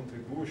the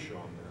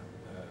contribution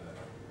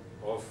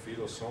of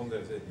Philo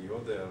Saunders and the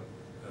other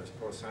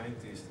sport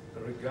scientists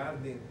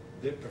regarding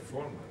their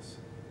performance,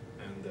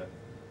 and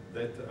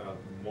that are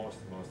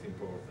most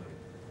important.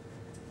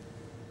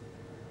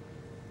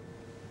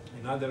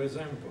 Another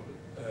example,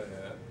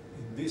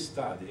 in this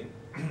study,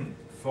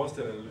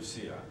 Foster and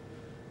Lucia,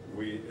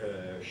 we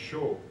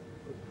show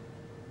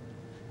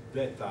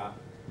data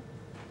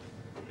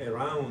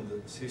around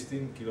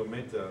 16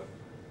 kilometer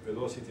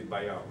velocity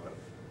by hour,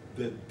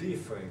 the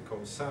different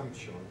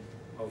consumption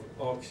of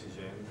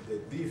oxygen, the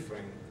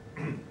different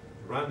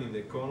running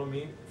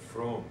economy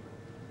from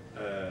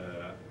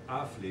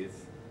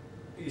athletes.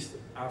 East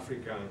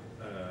African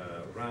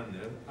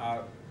runners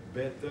are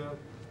better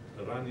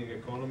running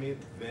economy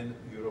than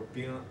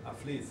European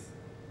athletes.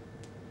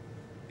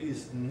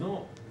 Is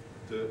not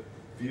the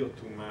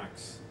VO2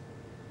 max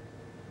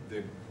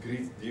the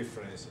great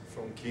difference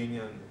from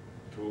Kenyan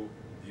to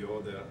the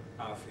other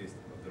athletes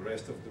of the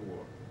rest of the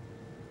world.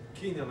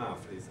 Kenyan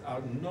athletes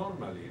are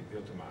normally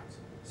VO2 max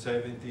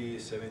 70,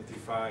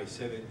 75,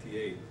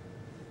 78,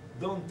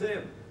 don't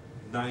have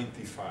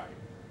 95.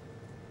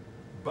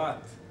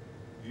 But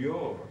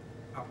your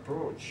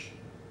approach,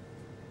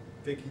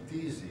 take it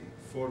easy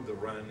for the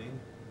running,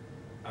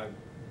 a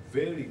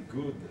very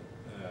good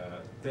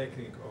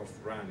technique of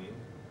running,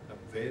 a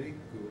very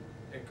good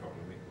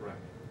economy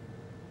running.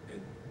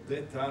 And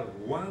that are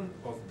one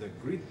of the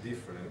great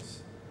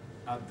difference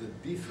at the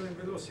different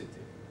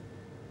velocity.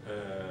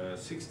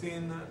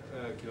 16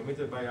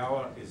 kilometers by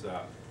hour is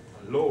a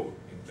low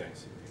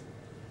intensity,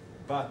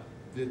 but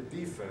the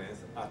difference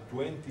at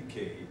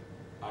 20K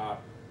are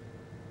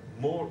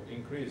more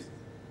increased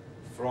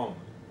from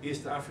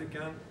East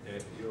African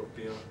and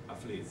European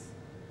athletes.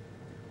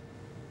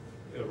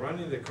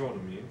 Running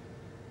economy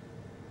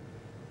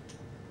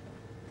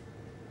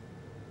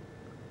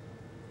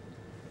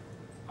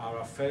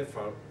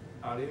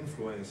are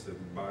influenced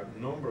by a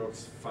number of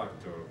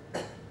factors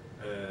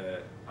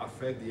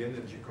affect the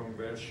energy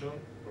conversion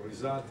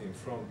resulting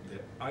from the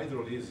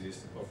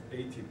hydrolysis of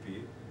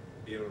ATP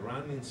in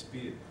running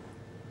speed,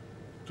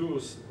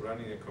 thus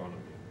running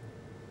economy.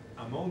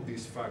 Among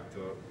these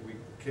factors, we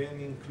can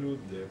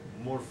include the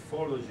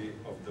morphology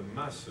of the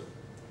muscle,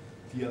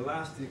 the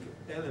elastic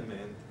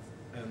element,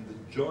 and the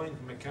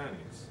joint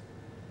mechanics.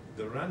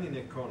 The running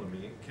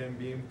economy can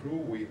be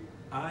improved with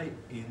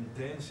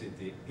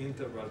high-intensity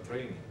interval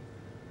training,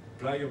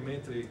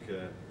 plyometric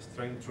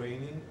strength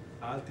training,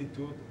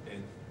 altitude,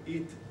 and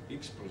heat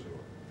exposure.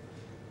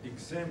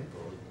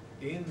 Example,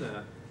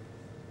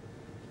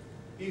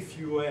 if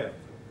you have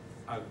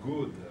a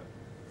good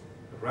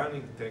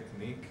running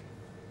technique,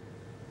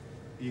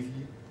 if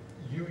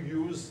you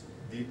use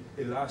the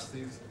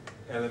elastic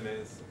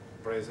elements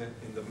present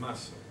in the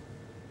muscle.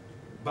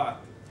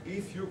 But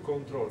if you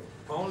control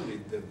only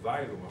the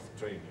volume of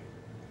training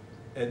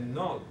and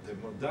not the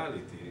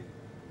modality,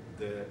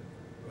 the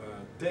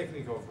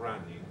technique of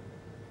running,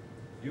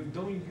 you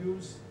don't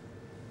use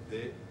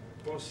the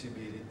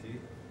possibility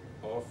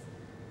of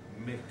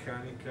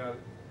mechanical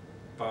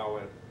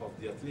power of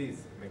the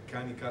athletes,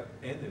 mechanical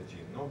energy,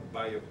 not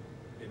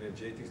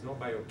bioenergetics, not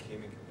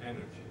biochemical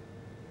energy.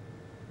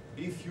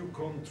 If you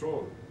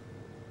control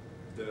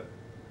the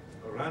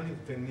running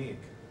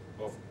technique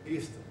of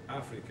East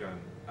African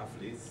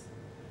athletes,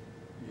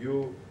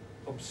 you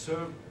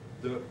observe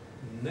the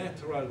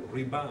natural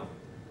rebound.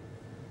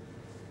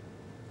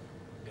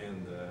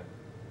 And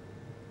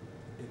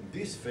in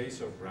this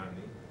phase of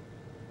running,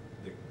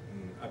 the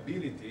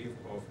ability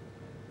of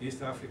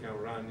East African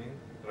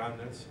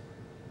runners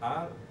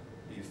are,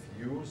 if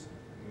used,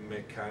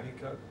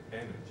 mechanical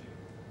energy,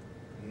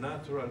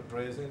 natural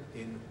present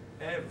in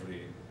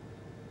every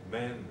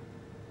man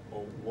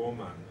or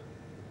woman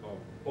of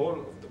all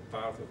of the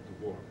parts of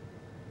the world.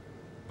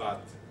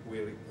 But we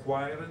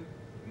require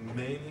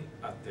many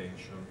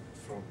attention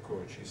from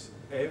coaches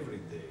every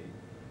day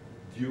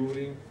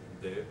during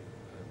the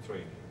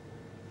training.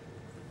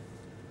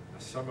 I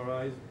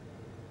summarize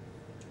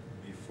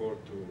before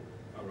to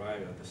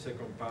arrive at the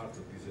second part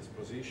of this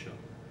exposition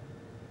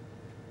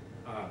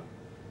are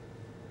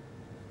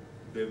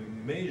the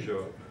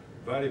major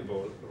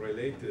variable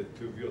related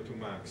to VO2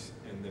 max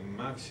and the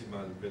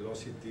maximal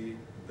velocity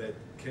that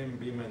can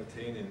be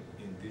maintained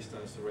in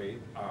distance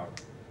rate are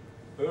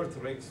earth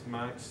rate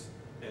max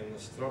and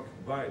stroke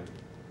volume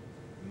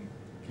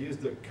gives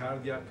the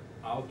cardiac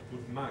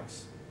output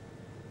max.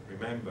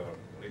 Remember,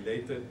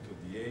 related to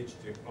the age,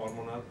 the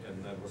hormonal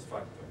and nervous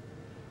factor.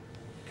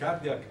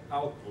 Cardiac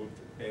output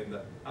and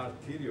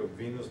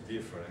arteriovenous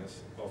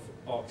difference of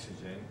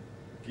oxygen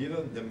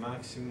given the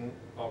maximum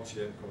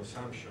oxygen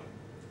consumption.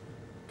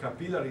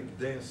 Capillary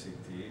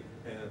density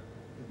and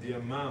the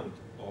amount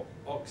of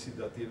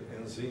oxidative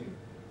enzyme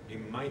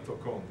in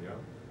mitochondria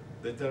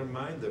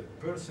determine the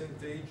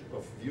percentage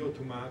of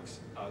VO2 max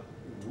at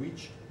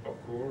which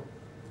occur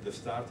the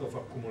start of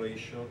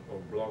accumulation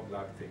of blood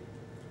lactate.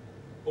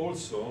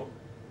 Also,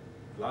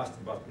 last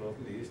but not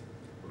least,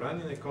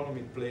 running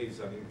economy plays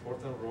an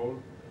important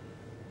role.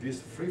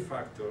 These three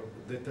factors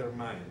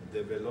determine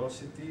the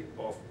velocity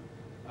of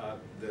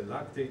the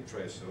lactate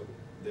threshold,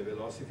 the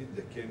velocity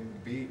that can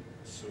be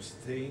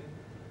sustained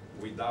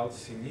without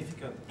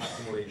significant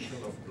accumulation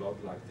of blood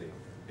lactate,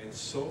 and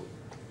so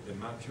the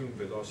maximum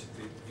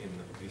velocity in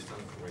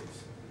distance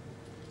race.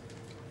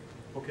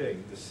 Okay,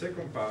 the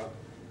second part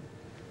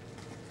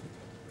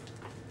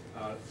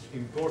are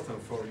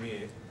important for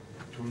me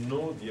to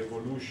know the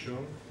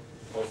evolution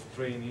of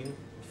training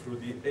through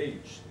the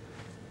age.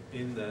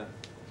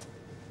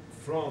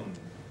 From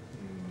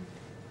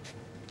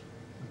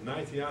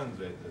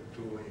 1900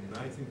 to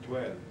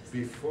 1912,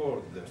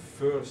 before the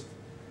first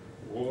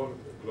world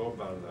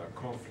global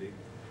conflict,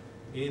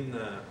 in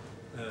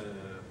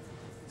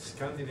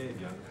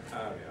Scandinavian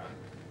area,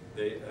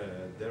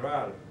 there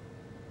are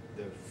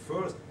the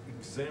first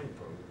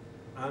example.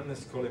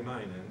 Hannes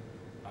Kolemainen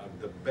are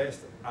the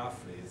best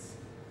athletes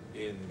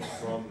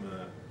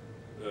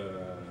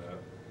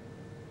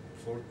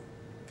for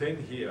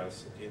 10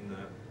 years in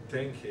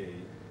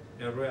 10K,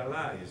 and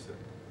realize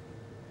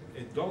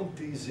it don't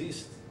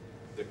exist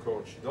the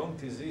coach,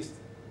 don't exist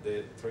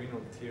the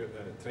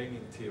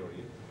training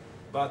theory,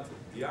 but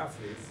the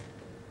athletes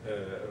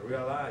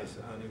realize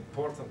an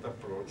important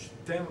approach,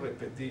 10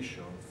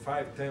 repetition,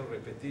 5-10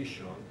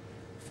 repetition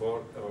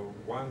for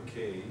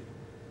 1K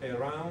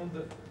around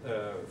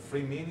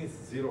 3 minutes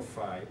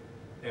 05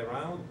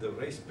 around the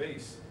race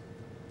pace.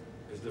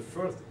 It's the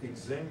first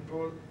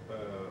example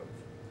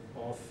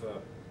of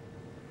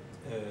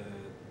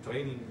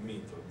training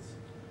methods.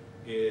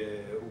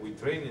 We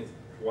train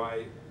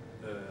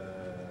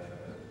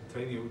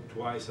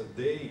twice a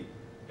day.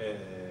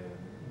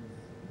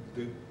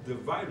 The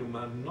volume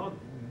are not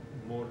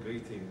more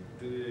greeting.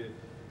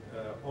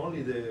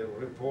 Only the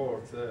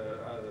report,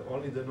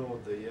 only the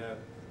note, they have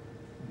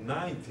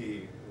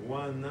 90,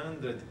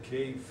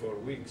 100K for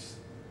weeks.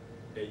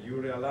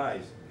 You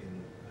realize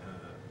in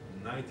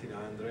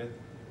 1900,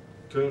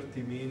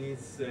 30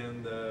 minutes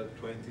and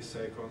 20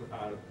 seconds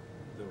are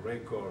the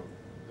record,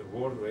 the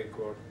world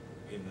record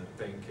in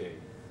 10K.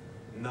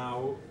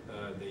 Now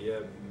they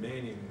have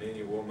many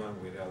women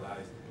who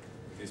realize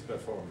this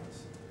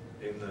performance.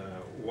 In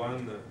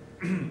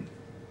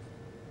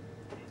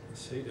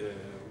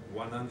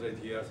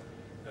 100 years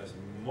has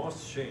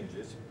most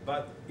changes,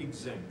 but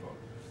example,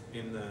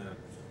 in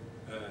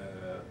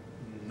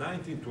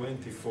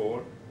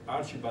 1924,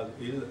 Archibald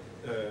Hill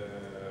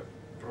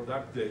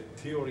produced the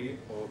theory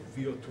of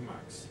VO2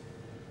 max.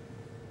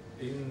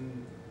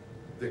 In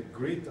the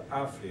great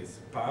athletes,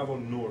 Paavo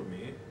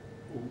Nurmi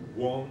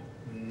won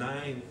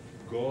 9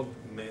 gold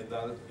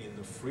medals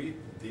in 3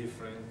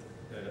 different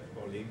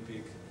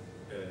Olympic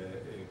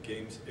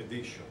Games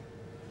edition.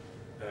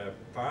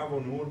 Paavo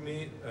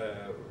Nurmi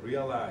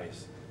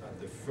realized that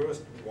the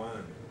first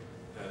one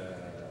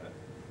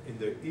in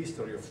the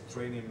history of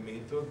training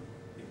method,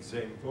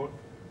 example,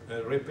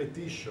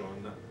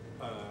 repetition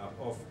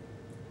of,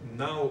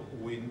 now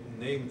we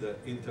name the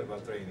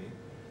interval training,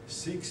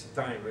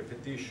 6-time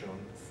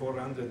repetition,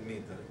 400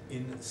 meters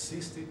in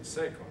 60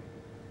 seconds.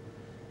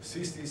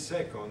 60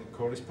 seconds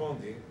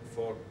corresponding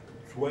for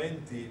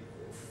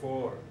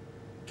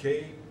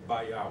 24K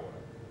by hour.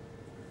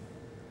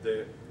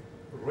 The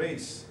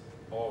race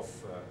of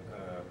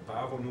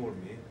Paavo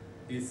Nurmi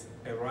is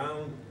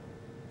around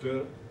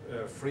 3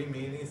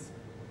 minutes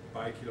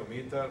by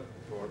kilometer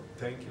for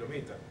 10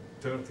 kilometers.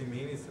 30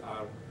 minutes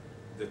are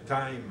the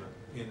time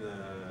in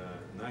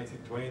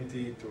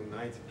 1920 to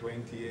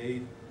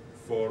 1928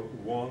 for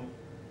 1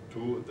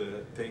 to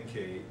the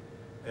 10K.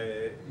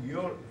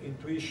 Your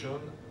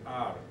intuition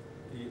are,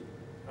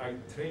 I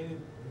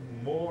train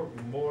more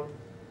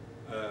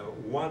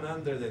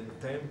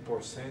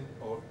 110%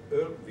 of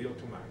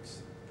VO2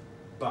 max.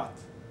 But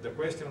the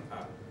question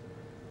are,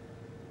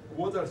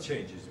 what are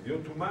changes,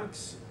 VO2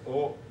 max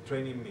or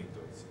training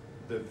methods?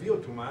 The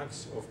VO2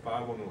 max of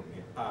Paavo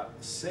Nurmi are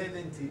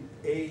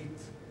 78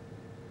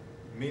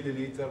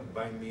 milliliter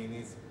by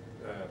minute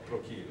per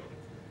kilo.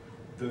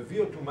 The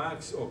VO2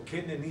 max of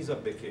Ken and Isa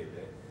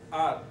Bekele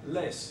are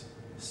less,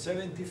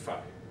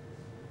 75,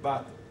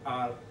 but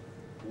are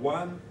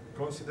one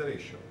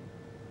consideration.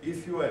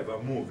 If you have a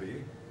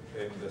movie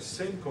in the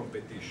same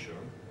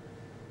competition,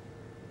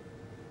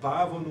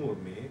 Paavo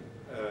Nurmi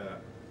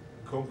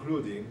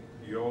concluding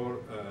your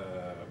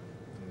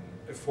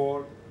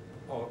effort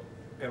of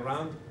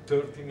around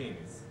 30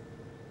 minutes.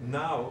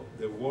 Now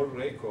the world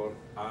record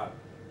are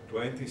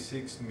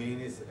 26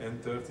 minutes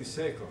and 30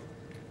 seconds.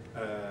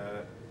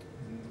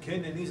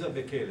 Ken and Isa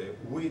Bekele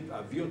with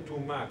a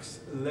VO2 max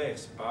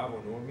less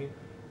Paavo Nurmi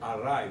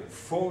arrive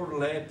 4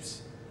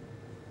 laps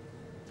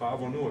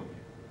Paavo Nurmi.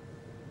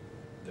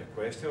 The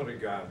question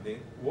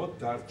regarding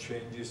what are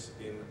changes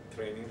in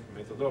training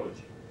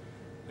methodology.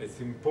 It's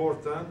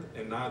important,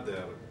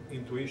 another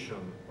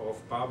intuition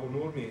of Paavo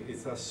Nurmi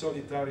is a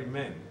solitary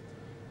man.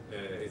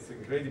 It's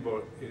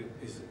incredible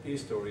his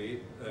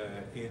history.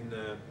 In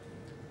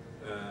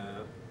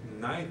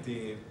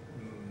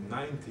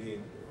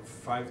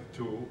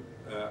 1952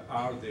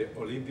 are the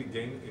Olympic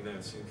Games in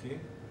Helsinki.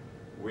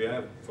 We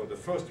have, for the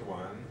first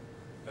one,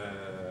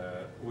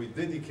 we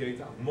dedicate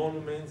a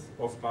monument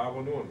of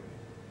Paavo Nurmi.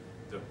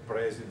 The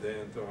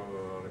President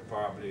of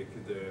Republic,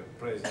 the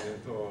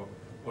President of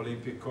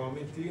Olympic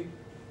Committee.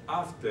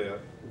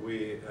 After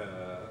we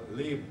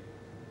leave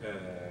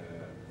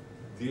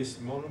this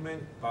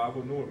monument,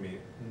 Paavo Nurmi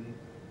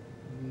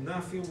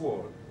nothing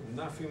word,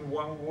 nothing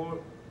one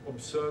word,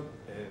 observe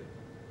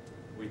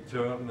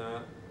return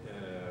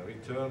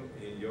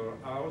in your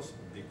house,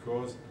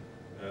 because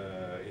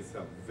it's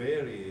a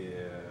very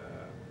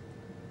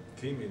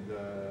timid,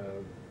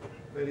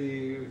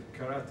 very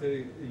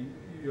character.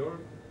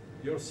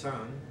 Your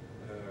son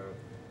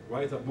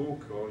write a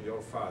book on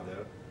your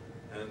father,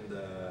 and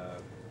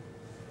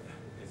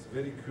it's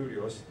very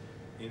curious.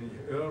 In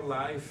her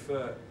life,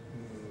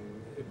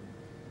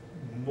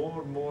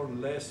 more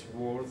less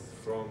words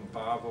from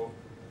Paavo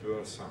to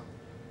her son.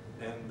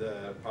 And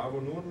Paavo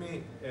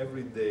Nurmi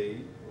every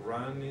day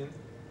running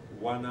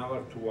 1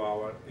 hour, 2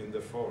 hours in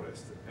the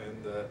forest.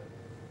 And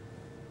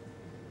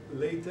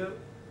later,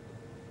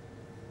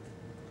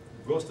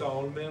 Gösta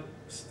Holmer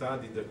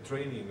studied the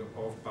training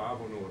of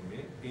Paavo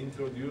Nurmi,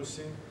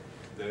 introducing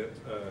the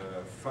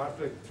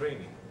fartlek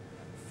training.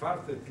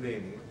 Fartlek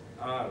training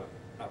are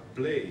a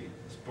play,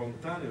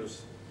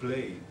 spontaneous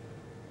play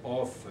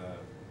of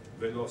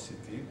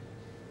velocity,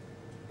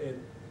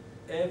 and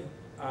have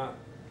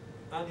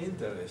an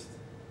interest,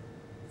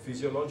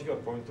 physiological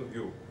point of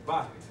view,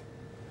 but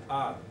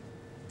are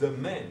the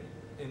men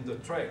in the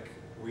track.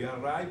 We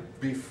arrive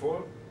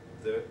before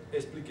the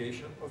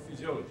explication of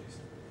physiologists.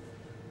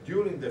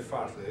 During the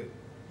fartlek,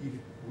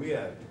 we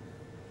have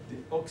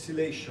the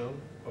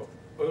oscillation of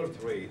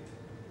earth rate,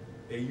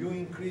 and you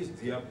increase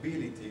the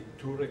ability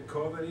to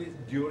recover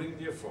it during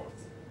the effort.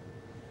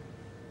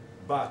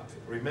 But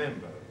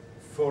remember,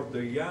 for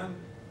the young,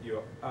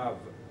 you have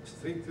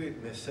strictly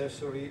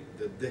necessary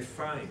to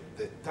define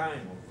the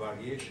time of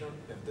variation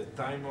and the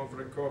time of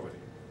recovery.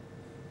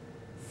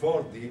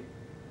 For the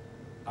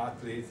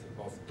athletes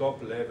of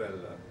top level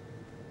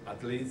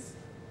athletes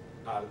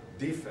are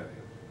different,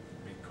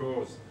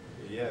 because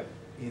they have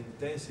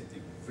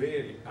intensity,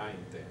 very high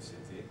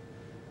intensity,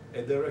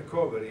 and the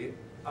recovery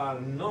are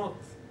not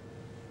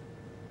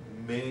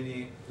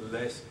many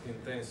less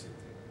intensity.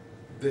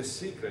 The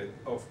secret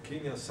of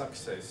Kenyan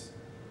success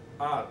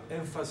are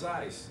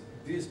emphasize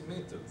these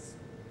methods,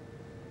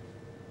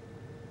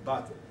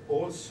 but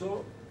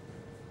also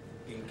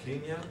in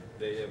Kenya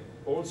they have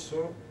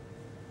also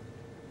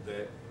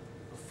the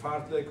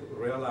fartlek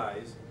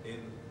realized in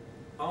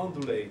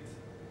undulate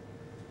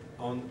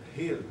on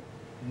hill,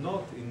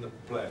 not in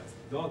flat,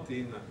 not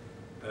in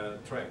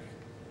track.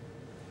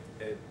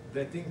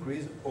 That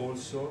increase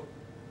also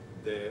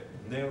the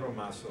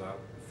neuromuscular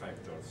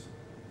factors.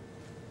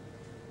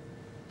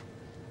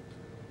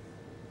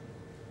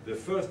 The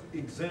first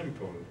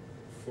example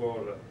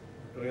for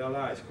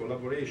realized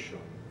collaboration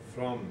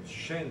from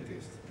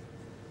scientists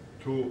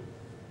to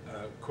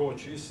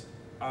coaches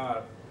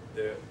are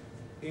the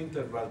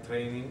interval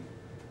training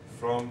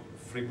from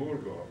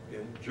Friburgo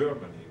in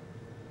Germany.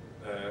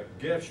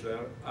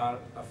 Gerschler are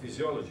a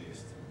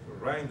physiologist,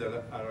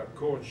 Reindel are a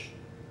coach.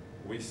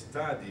 We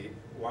study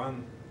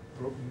one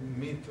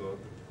method,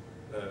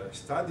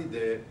 study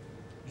the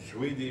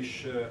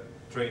Swedish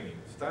training,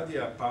 study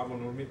a Paavo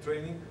Nurmi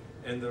training,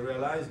 and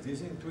realize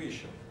this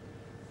intuition.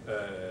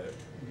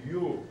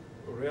 You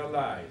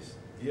realize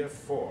the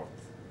effort,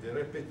 the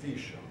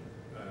repetition,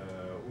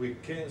 we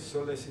can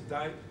solicit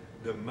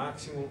the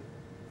maximum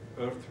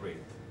earth rate,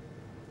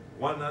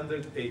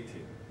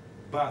 180,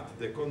 but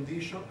the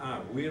condition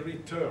are we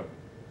return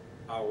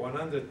at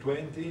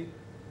 120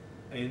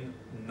 in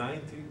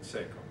 90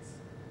 seconds.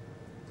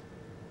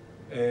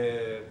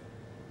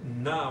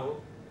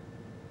 Now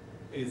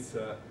it's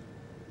a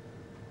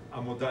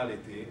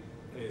modality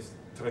is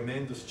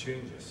tremendous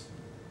changes,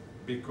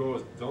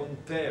 because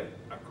don't have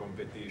a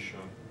competition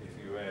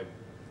if you have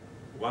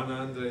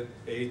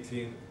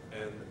 118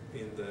 and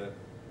in the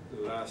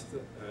last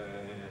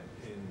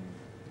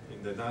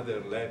in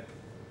another lap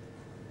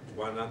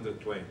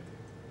 120.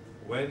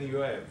 When you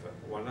have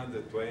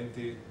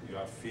 120, you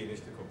have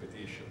finished the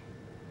competition.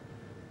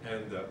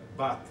 And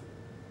but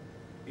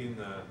in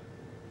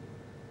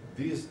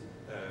this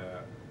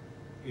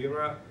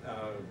era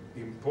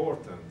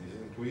important, this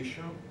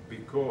intuition,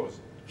 because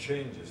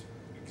changes.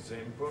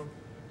 Example,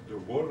 the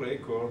world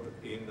record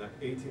in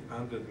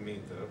 1800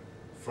 meter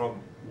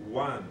from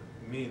 1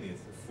 minute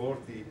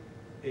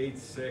 48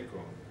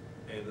 seconds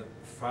and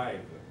 5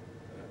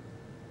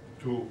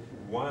 to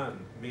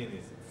 1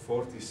 minute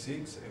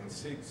 46 and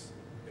 6 is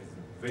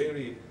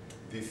very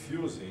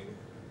diffusing,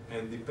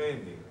 and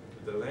depending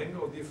to the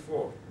length of the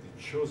effort,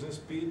 the chosen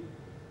speed,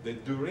 the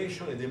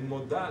duration and the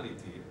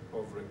modality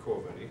of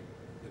recovery,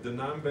 the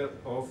number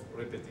of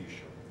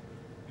repetition.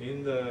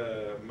 In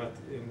the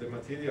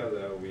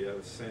material we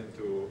have sent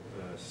to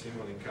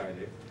Simon and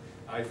Kylie,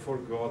 I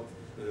forgot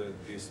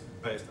this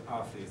best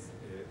athlete.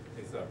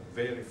 Is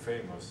very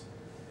famous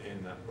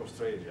in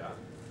Australia,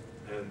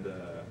 and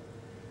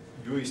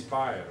you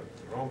inspire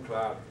Ron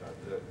Clark,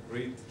 the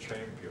great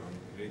champion,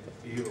 great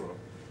hero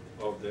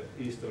of the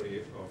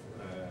history of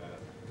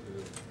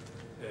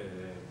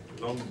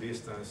long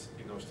distance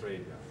in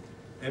Australia.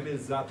 Emil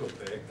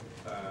Zatopek,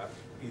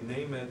 he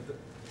named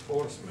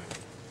horseman,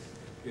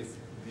 is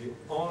the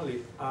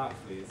only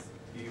athlete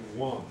he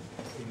won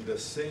in the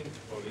same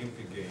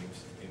Olympic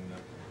Games in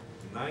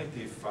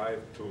 95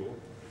 to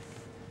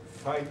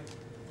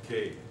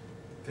 5K,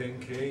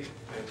 10K,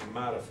 and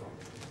marathon.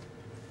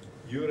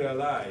 You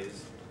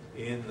realize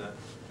in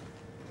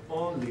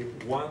only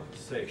one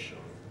session,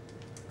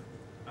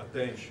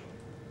 attention,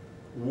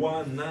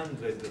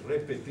 100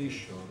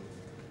 repetition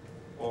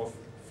of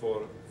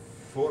for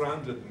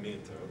 400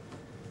 meters,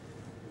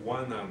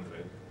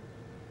 100,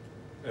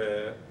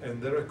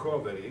 and the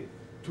recovery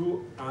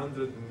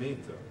 200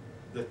 meters.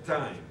 The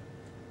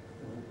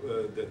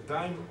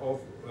time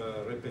of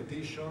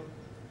repetition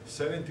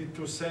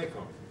 72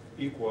 seconds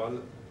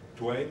equal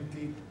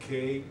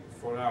 20K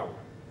per hour.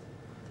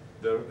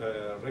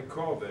 The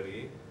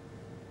recovery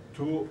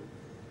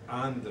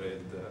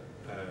 200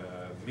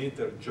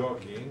 meter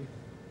jogging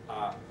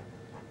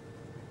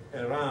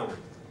around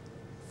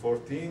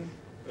 15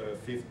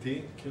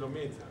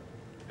 kilometers,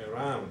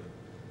 around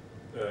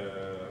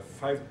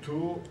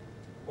 5.2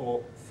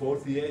 or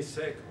 48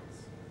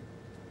 seconds.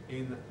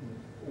 In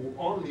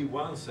only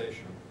one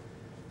session,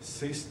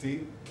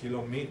 60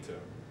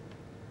 kilometers.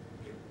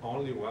 In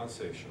only one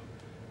session.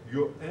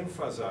 You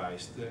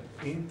emphasized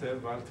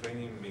interval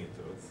training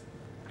methods.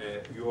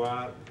 You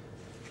are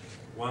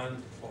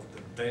one of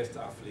the best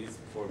athletes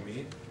for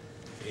me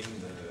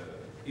in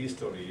the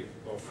history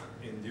of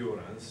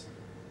endurance,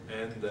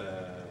 and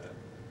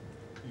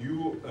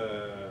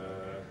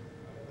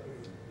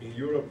in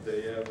Europe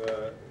they have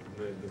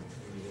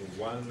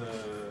one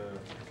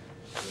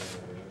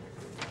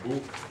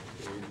book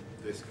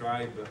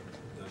describe the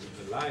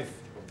life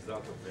of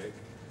Zatopek.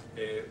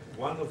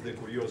 One of the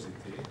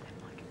curiosity,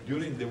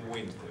 during the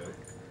winter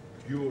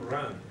you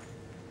run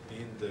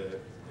in the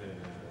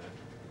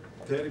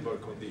terrible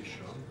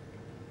condition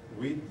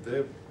with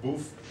the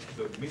booth,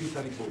 the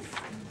military booth.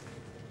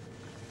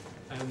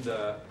 And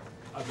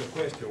at the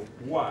question,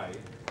 why?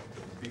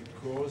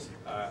 Because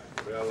I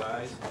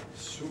realized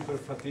super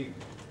fatigue.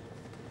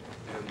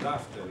 And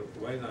after,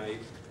 when I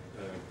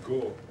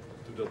go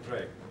to the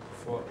track,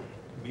 for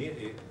me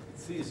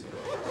it's easy.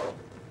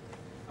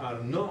 Are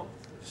no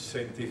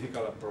scientific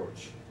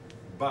approach,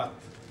 but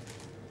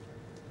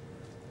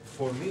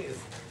for me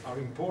are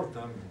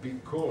important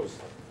because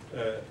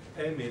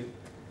Emil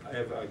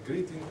have a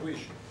great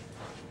intuition.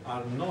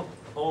 Are not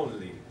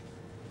only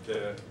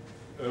the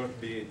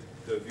heartbeat,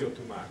 the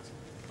VO2 max,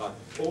 but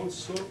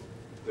also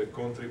the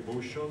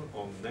contribution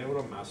on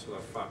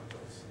neuromuscular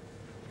factors.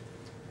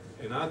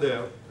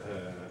 Another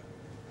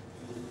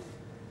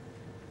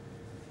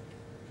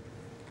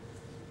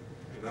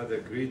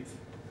great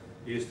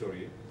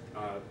history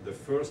are the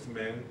first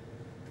men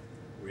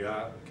we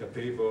are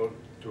capable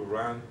to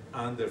run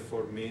under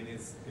 4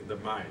 minutes in the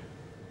mile.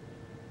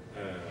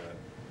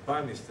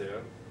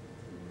 Bannister,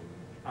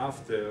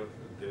 after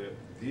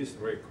this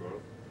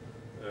record,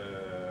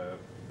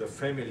 the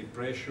family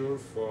pressure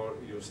for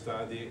your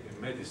study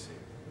in medicine.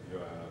 You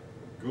are a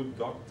good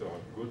doctor,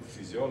 good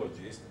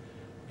physiologist.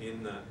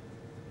 In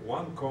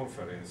one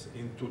conference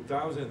in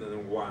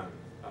 2001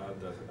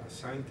 at a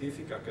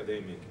scientific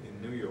academic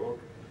in New York,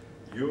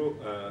 you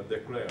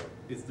declare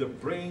it's the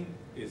brain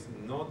is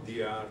not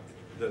the art,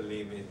 the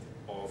limit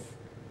of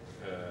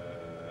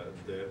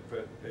the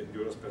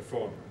endurance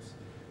performance.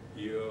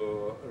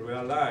 You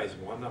realize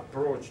one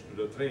approach to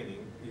the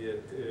training,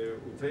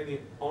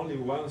 training only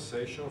one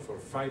session for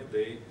 5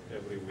 days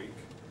every week,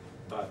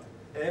 but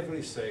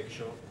every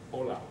section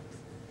all out.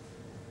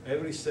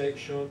 Every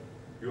section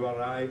you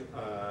arrive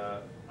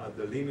at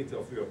the limit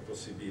of your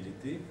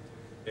possibility,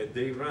 and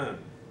they run,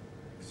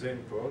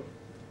 example,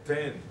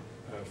 10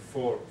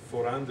 for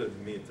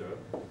 400 meters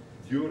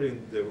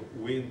during the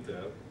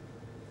winter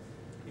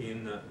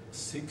in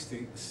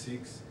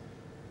 66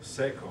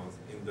 seconds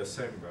in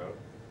December,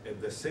 and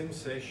the same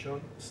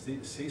session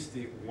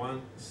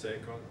 61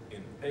 seconds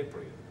in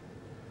April.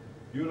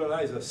 You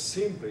realize a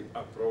simple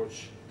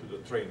approach to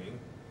the training.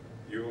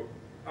 You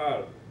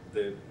are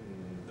the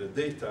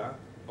data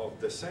of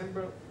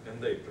December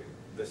and April.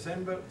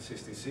 December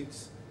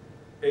 66,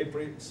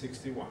 April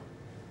 61.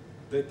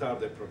 That are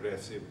the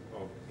progressive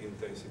of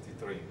intensity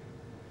training.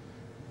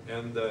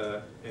 And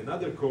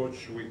another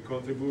coach with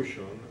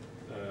contribution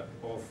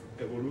of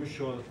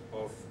evolution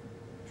of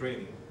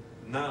training,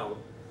 now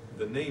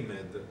the name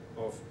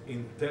of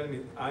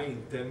high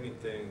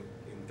intermittent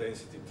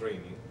intensity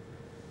training,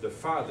 the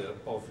father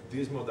of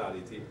this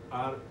modality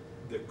are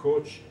the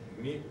coach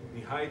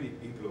Mihaly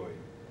Igloy.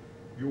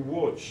 You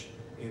watch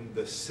in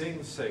the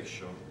same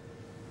section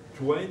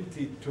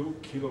 22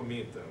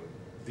 kilometers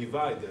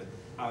divided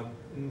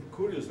and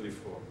curiously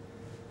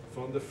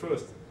from the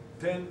first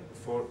 10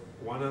 for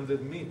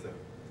 100 meters,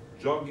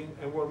 jogging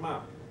and warm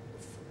up,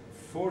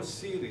 4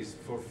 series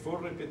for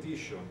 4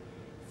 repetitions,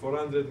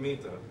 400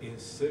 meters in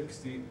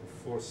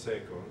 64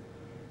 seconds,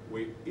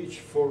 with each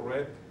 4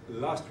 reps,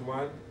 last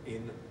one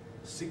in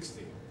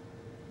 60.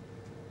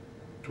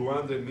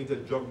 200 meter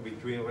jog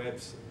between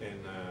reps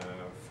and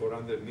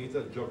 400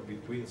 meter jog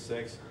between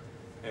sets,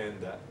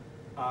 and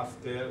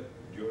after,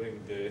 during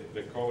the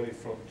recovery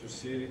from the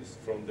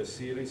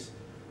series,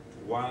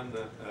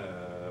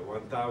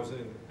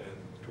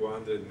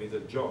 1,200 meter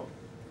jog.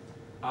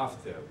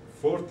 After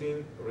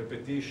 14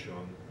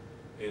 repetition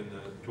in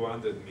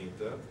 200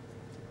 meter,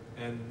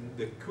 and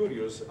the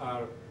curious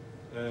are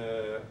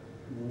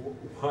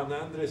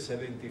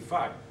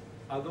 175.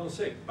 I don't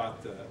say,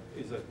 but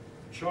it's a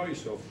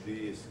choice of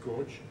this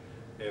coach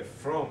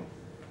from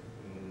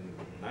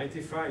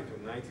 95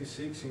 to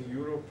 96 in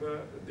Europe.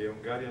 The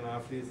Hungarian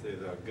athletes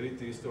have a great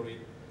history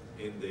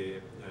in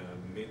the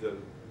middle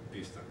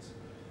distance,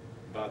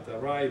 but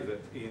arrive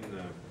in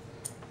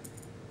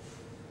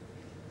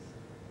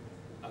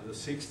at the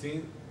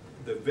 16,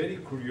 the very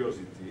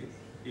curiosity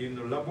in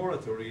a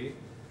laboratory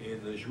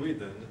in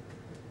Sweden.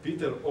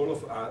 Peter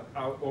Olof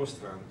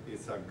Ostrand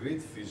is a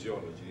great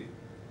physiology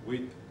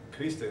with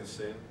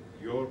Christensen,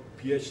 your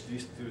PhD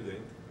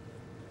student,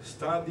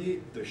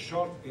 study the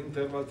short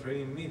interval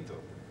training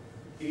method.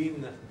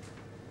 In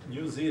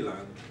New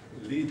Zealand,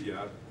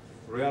 Lydia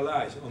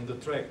realized on the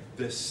track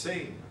the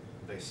same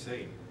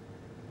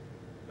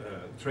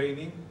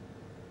training,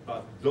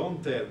 but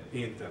don't have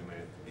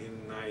internet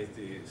in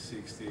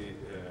 1960.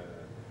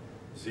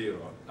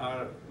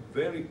 Are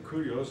very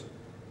curious.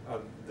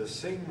 At the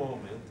same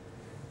moment,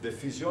 the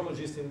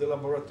physiologist in the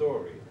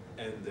laboratory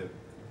and the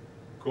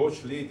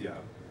coach Lydia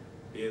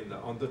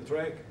on the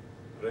track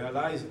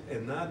realized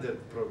another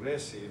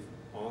progressive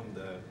on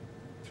the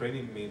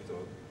training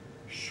method,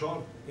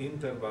 short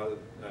interval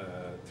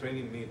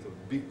training method,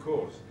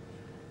 because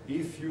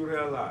if you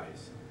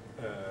realize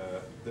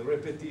the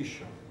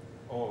repetition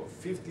of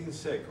 15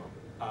 seconds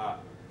at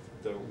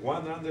the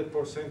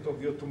 100% of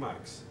VO2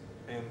 max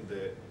and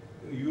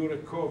your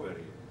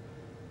recovery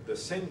the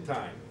same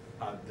time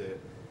at the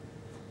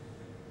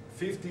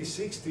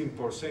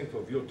 16%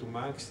 of VO2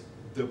 max,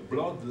 the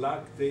blood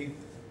lactate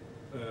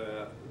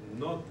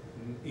not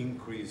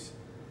increase,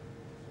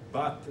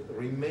 but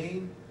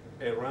remain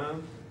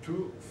around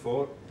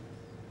 2-4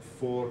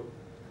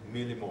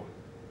 millimole.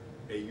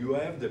 And you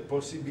have the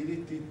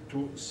possibility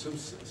to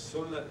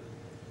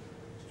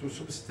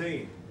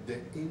sustain the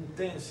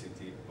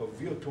intensity of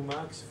VO2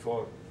 max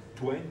for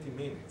 20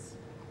 minutes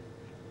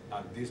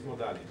at this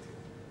modality.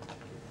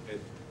 And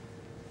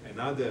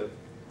another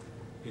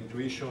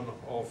intuition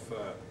of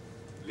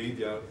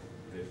Lydia,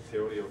 the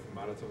theory of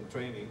marathon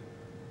training,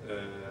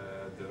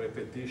 the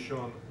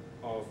repetition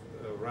of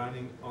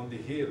running on the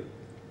hill.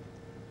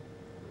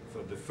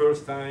 For the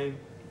first time,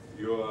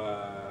 you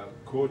are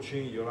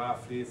coaching your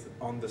athletes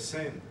on the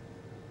sand.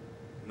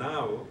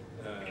 Now,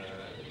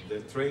 the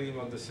training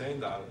on the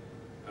sand are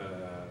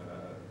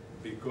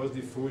because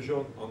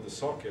diffusion on the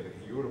soccer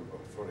in Europe,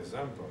 for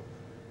example,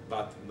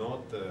 but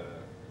not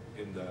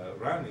in the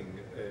running.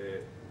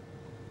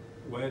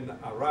 When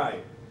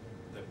arrived,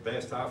 the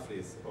best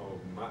athletes of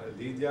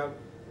Lydia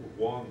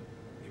won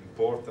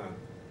important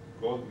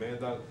gold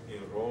medal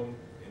in Rome,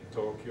 in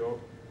Tokyo.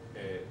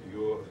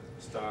 You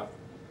start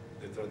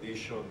the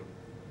tradition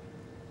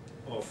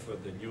of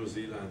the New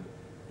Zealand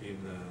in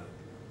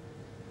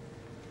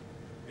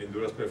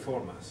endurance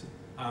performance.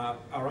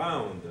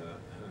 Around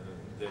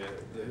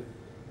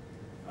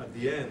at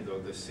the end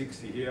of the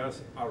 60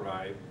 years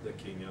arrived the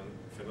Kenyan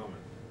phenomenon.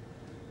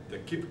 The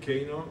Kip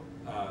Keino,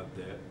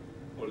 the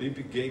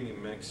Olympic game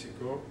in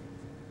Mexico,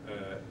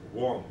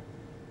 won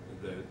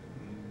the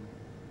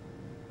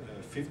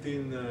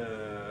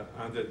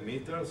 1500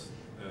 meters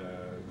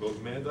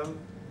gold medal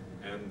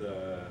and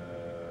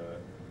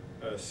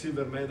a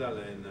silver medal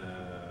in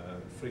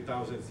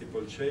 3000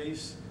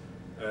 steeplechase.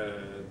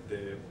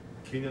 The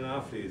Kenyan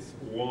athletes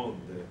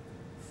won the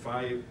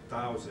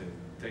 5,000,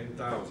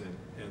 10,000,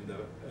 and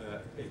the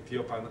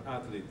Ethiopian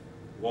athlete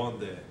won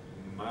the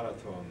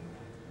marathon.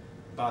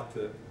 But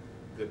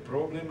the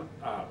problem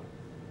are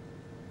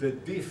the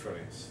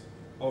difference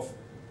of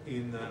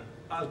in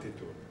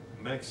altitude.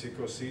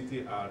 Mexico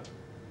City are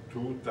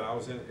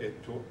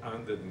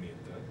 2,200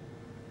 meters.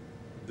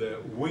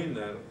 The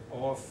winner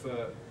of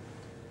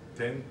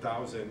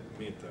 10,000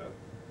 meters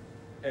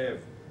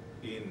have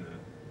in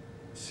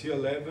sea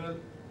level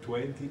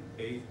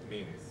 28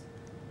 minutes.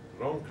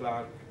 Ron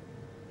Clark,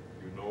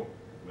 you know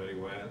very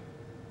well,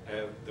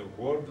 have the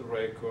world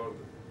record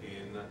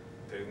in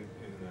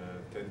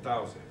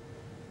 10,000,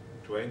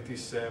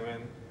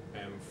 27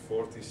 and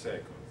 40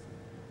 seconds.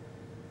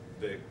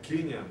 The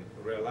Kenyan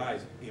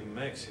realized in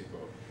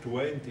Mexico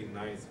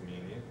 29th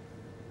minute,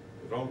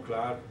 Ron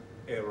Clark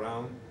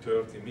around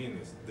 30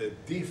 minutes. The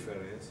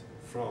difference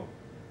from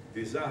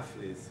these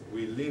athletes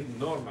we live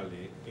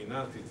normally in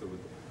altitude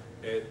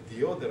and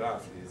the other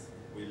athletes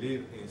we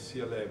live in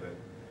sea level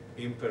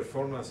in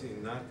performance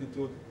in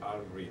altitude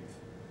are great.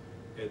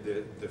 And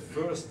the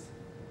first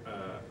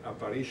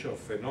apparition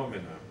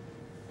phenomena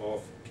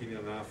of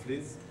Kenyan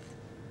athletes,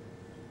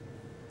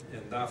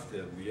 and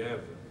after we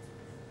have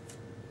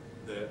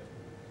the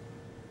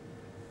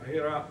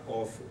era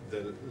of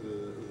the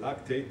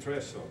lactate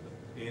threshold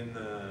in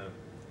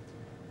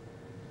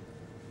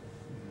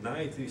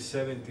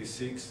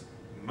 1976,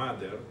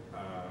 Mader,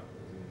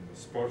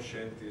 sport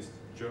scientist,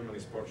 German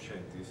sport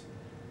scientist,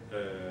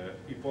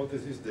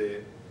 hypothesis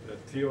the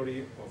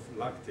theory of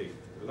lactate.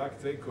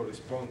 Lactate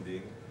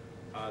corresponding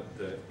at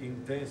the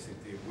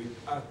intensity we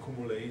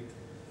accumulate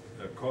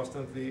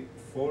constantly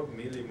 4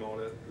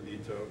 millimolar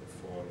liter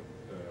for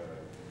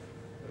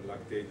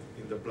lactate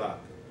in the blood.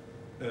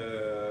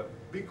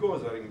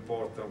 Because are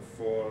important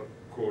for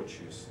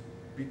coaches,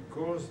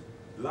 because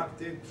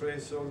lactate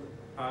threshold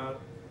are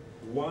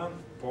one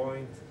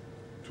point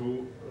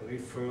to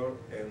refer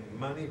and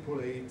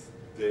manipulate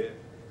the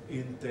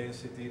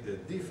intensity, the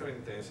different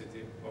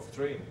intensity of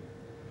training.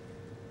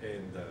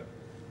 And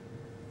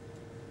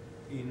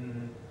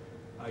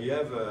I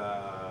have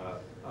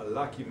a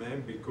lucky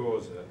man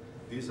because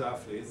these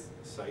athletes,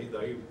 Said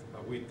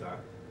Awita,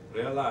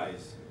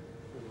 realized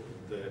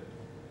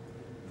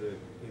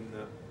in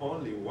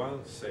only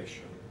one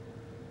session,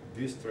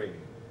 this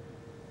training,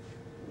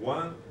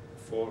 one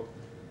for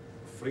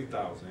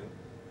 3,000,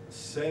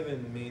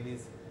 7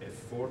 minutes and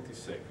 40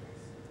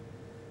 seconds,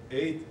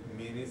 8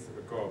 minutes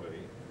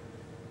recovery,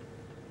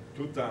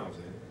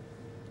 2,000,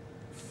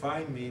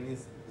 5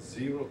 minutes,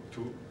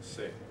 0.2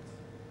 seconds.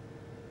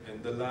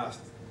 And the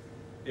last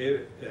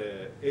 8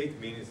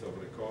 minutes of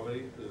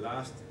recovery,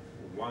 last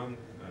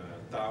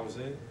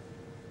 1,000,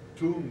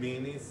 2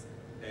 minutes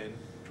and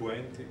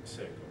 20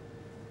 seconds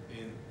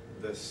in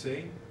the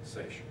same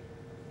session.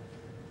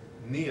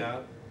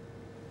 Near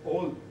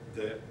all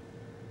the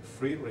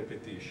free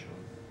repetition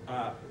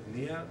are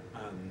near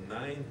a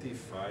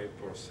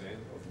 95%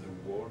 of the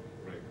world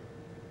record.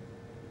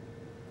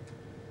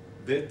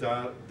 That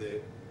are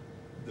the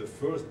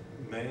first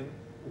men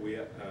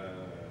we're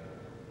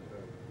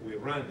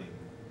running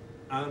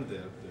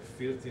under the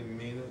 15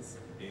 minutes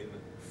in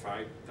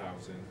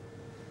 5,000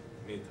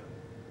 meters.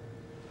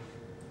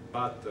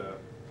 But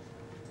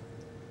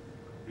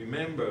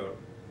remember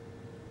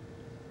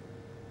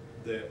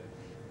the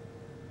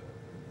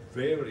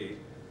very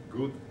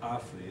good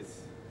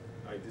athletes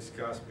I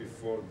discussed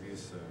before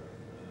this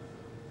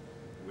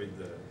with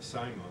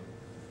Simon.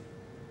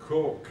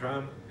 Ko,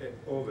 Kram, and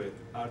Ovid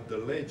are the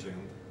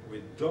legend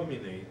which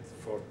dominate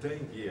for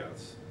 10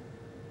 years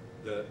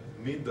the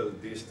middle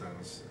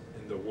distance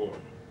in the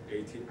world,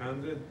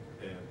 1,800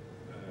 and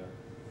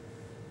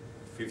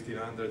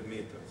 1,500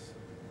 meters.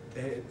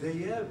 They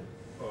have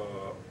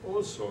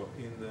also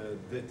in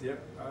that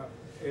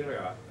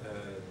area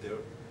the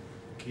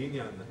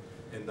Kenyan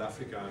and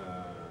African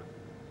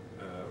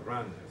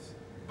runners,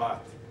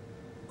 but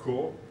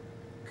Ko,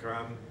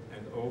 Kram,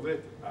 and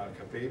Ovid are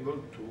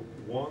capable to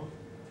win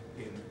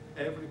in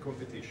every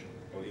competition,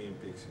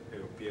 Olympics,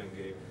 European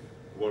Games,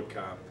 World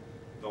Cup.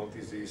 Don't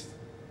exist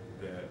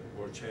the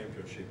World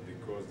Championship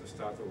because the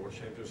start of World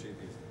Championship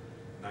is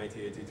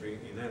 1983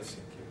 in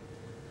Helsinki.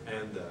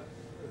 And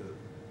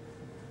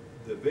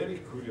the very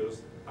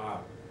curious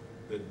are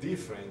the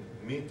different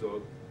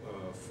methods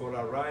for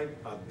arrive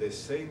at the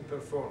same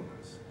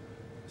performance.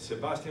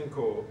 Sebastian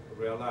Coe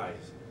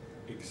realized,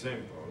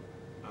 example,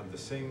 at the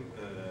same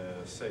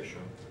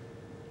session,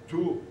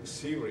 2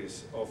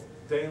 series of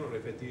 10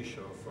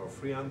 repetitions for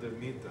 300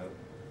 meters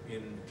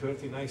in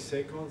 39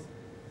 seconds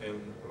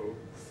and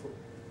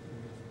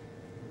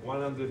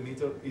 100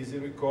 meter easy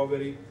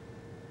recovery,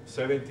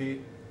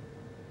 18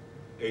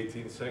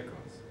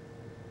 seconds.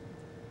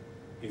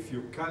 If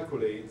you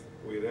calculate,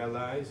 we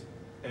realize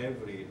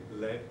every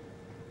lap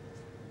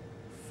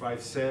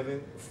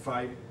 5.7,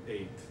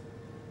 5.8.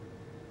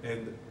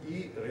 And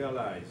he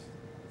realized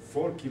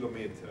 4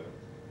 kilometers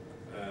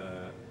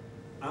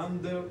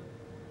under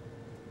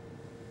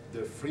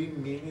the 3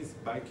 minutes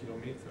by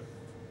kilometer.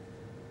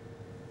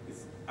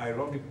 It's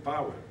ironic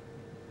power.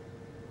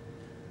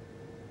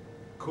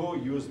 Co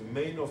used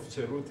main of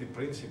Cerruti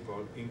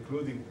principle,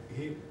 including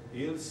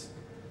hills,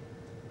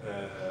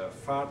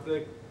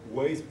 Fartlek,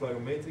 waist,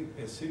 plyometric,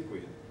 and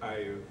circuit.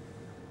 I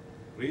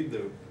read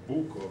the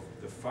book of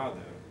the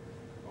father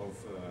of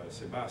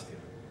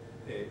Sebastian.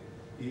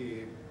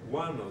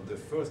 One of the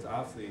first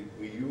athletes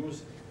we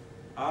used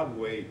hard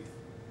weight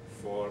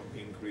for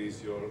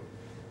increase your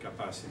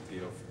capacity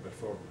of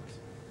performance.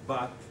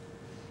 But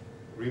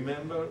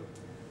remember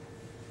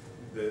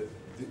the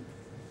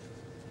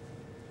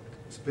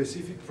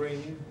specific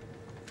training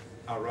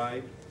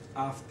arrived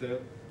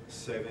after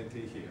 70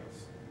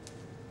 years,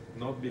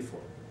 not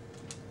before.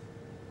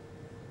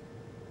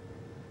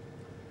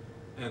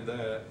 And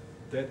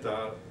that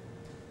are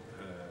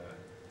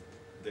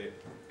the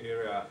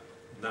area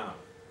now.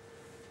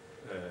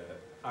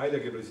 Haile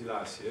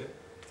Gebrselassie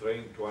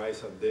trained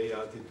twice a day,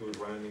 altitude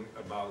running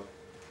about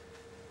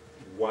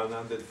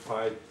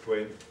 105,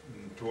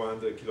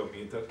 200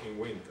 kilometers in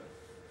winter.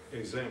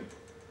 Example,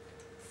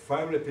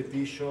 5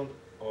 repetitions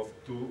of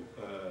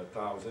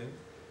 2,000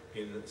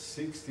 in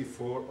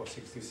 64 or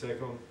 60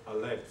 seconds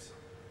elapsed,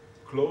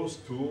 close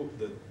to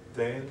the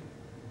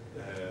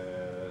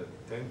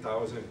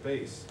 10,000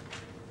 pace.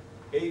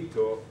 8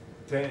 or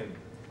 10,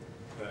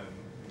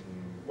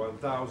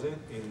 1,000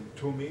 in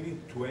 2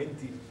 minutes,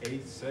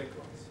 28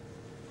 seconds,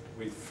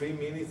 with 3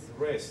 minutes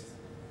rest.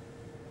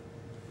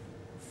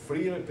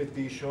 3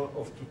 repetitions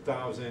of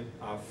 2,000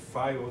 are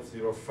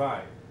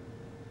 5:05,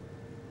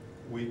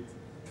 with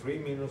 3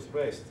 minutes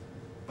rest.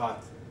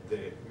 But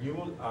the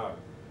mules are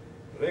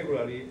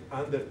regularly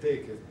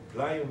undertaken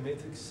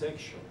plyometric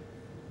section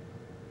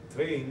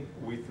train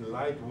with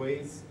light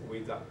weights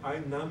with a high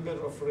number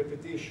of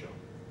repetitions.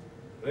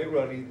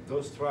 Regularly,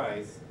 those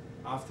tries,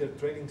 after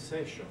training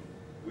session,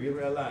 we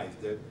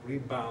realized that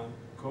rebound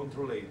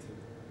controlled,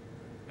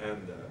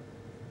 and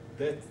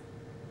that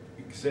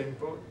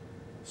example,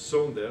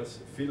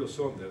 Philo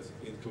Saunders,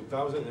 in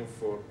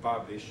 2004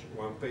 published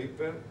one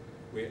paper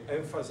where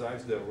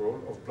emphasized the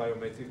role of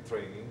plyometric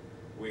training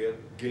will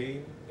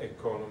gain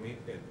economy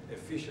and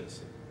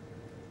efficiency.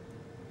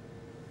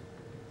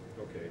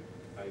 Okay,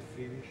 I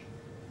finished.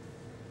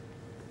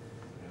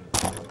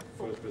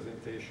 First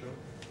presentation.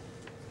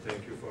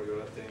 Thank you for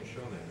your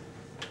attention. And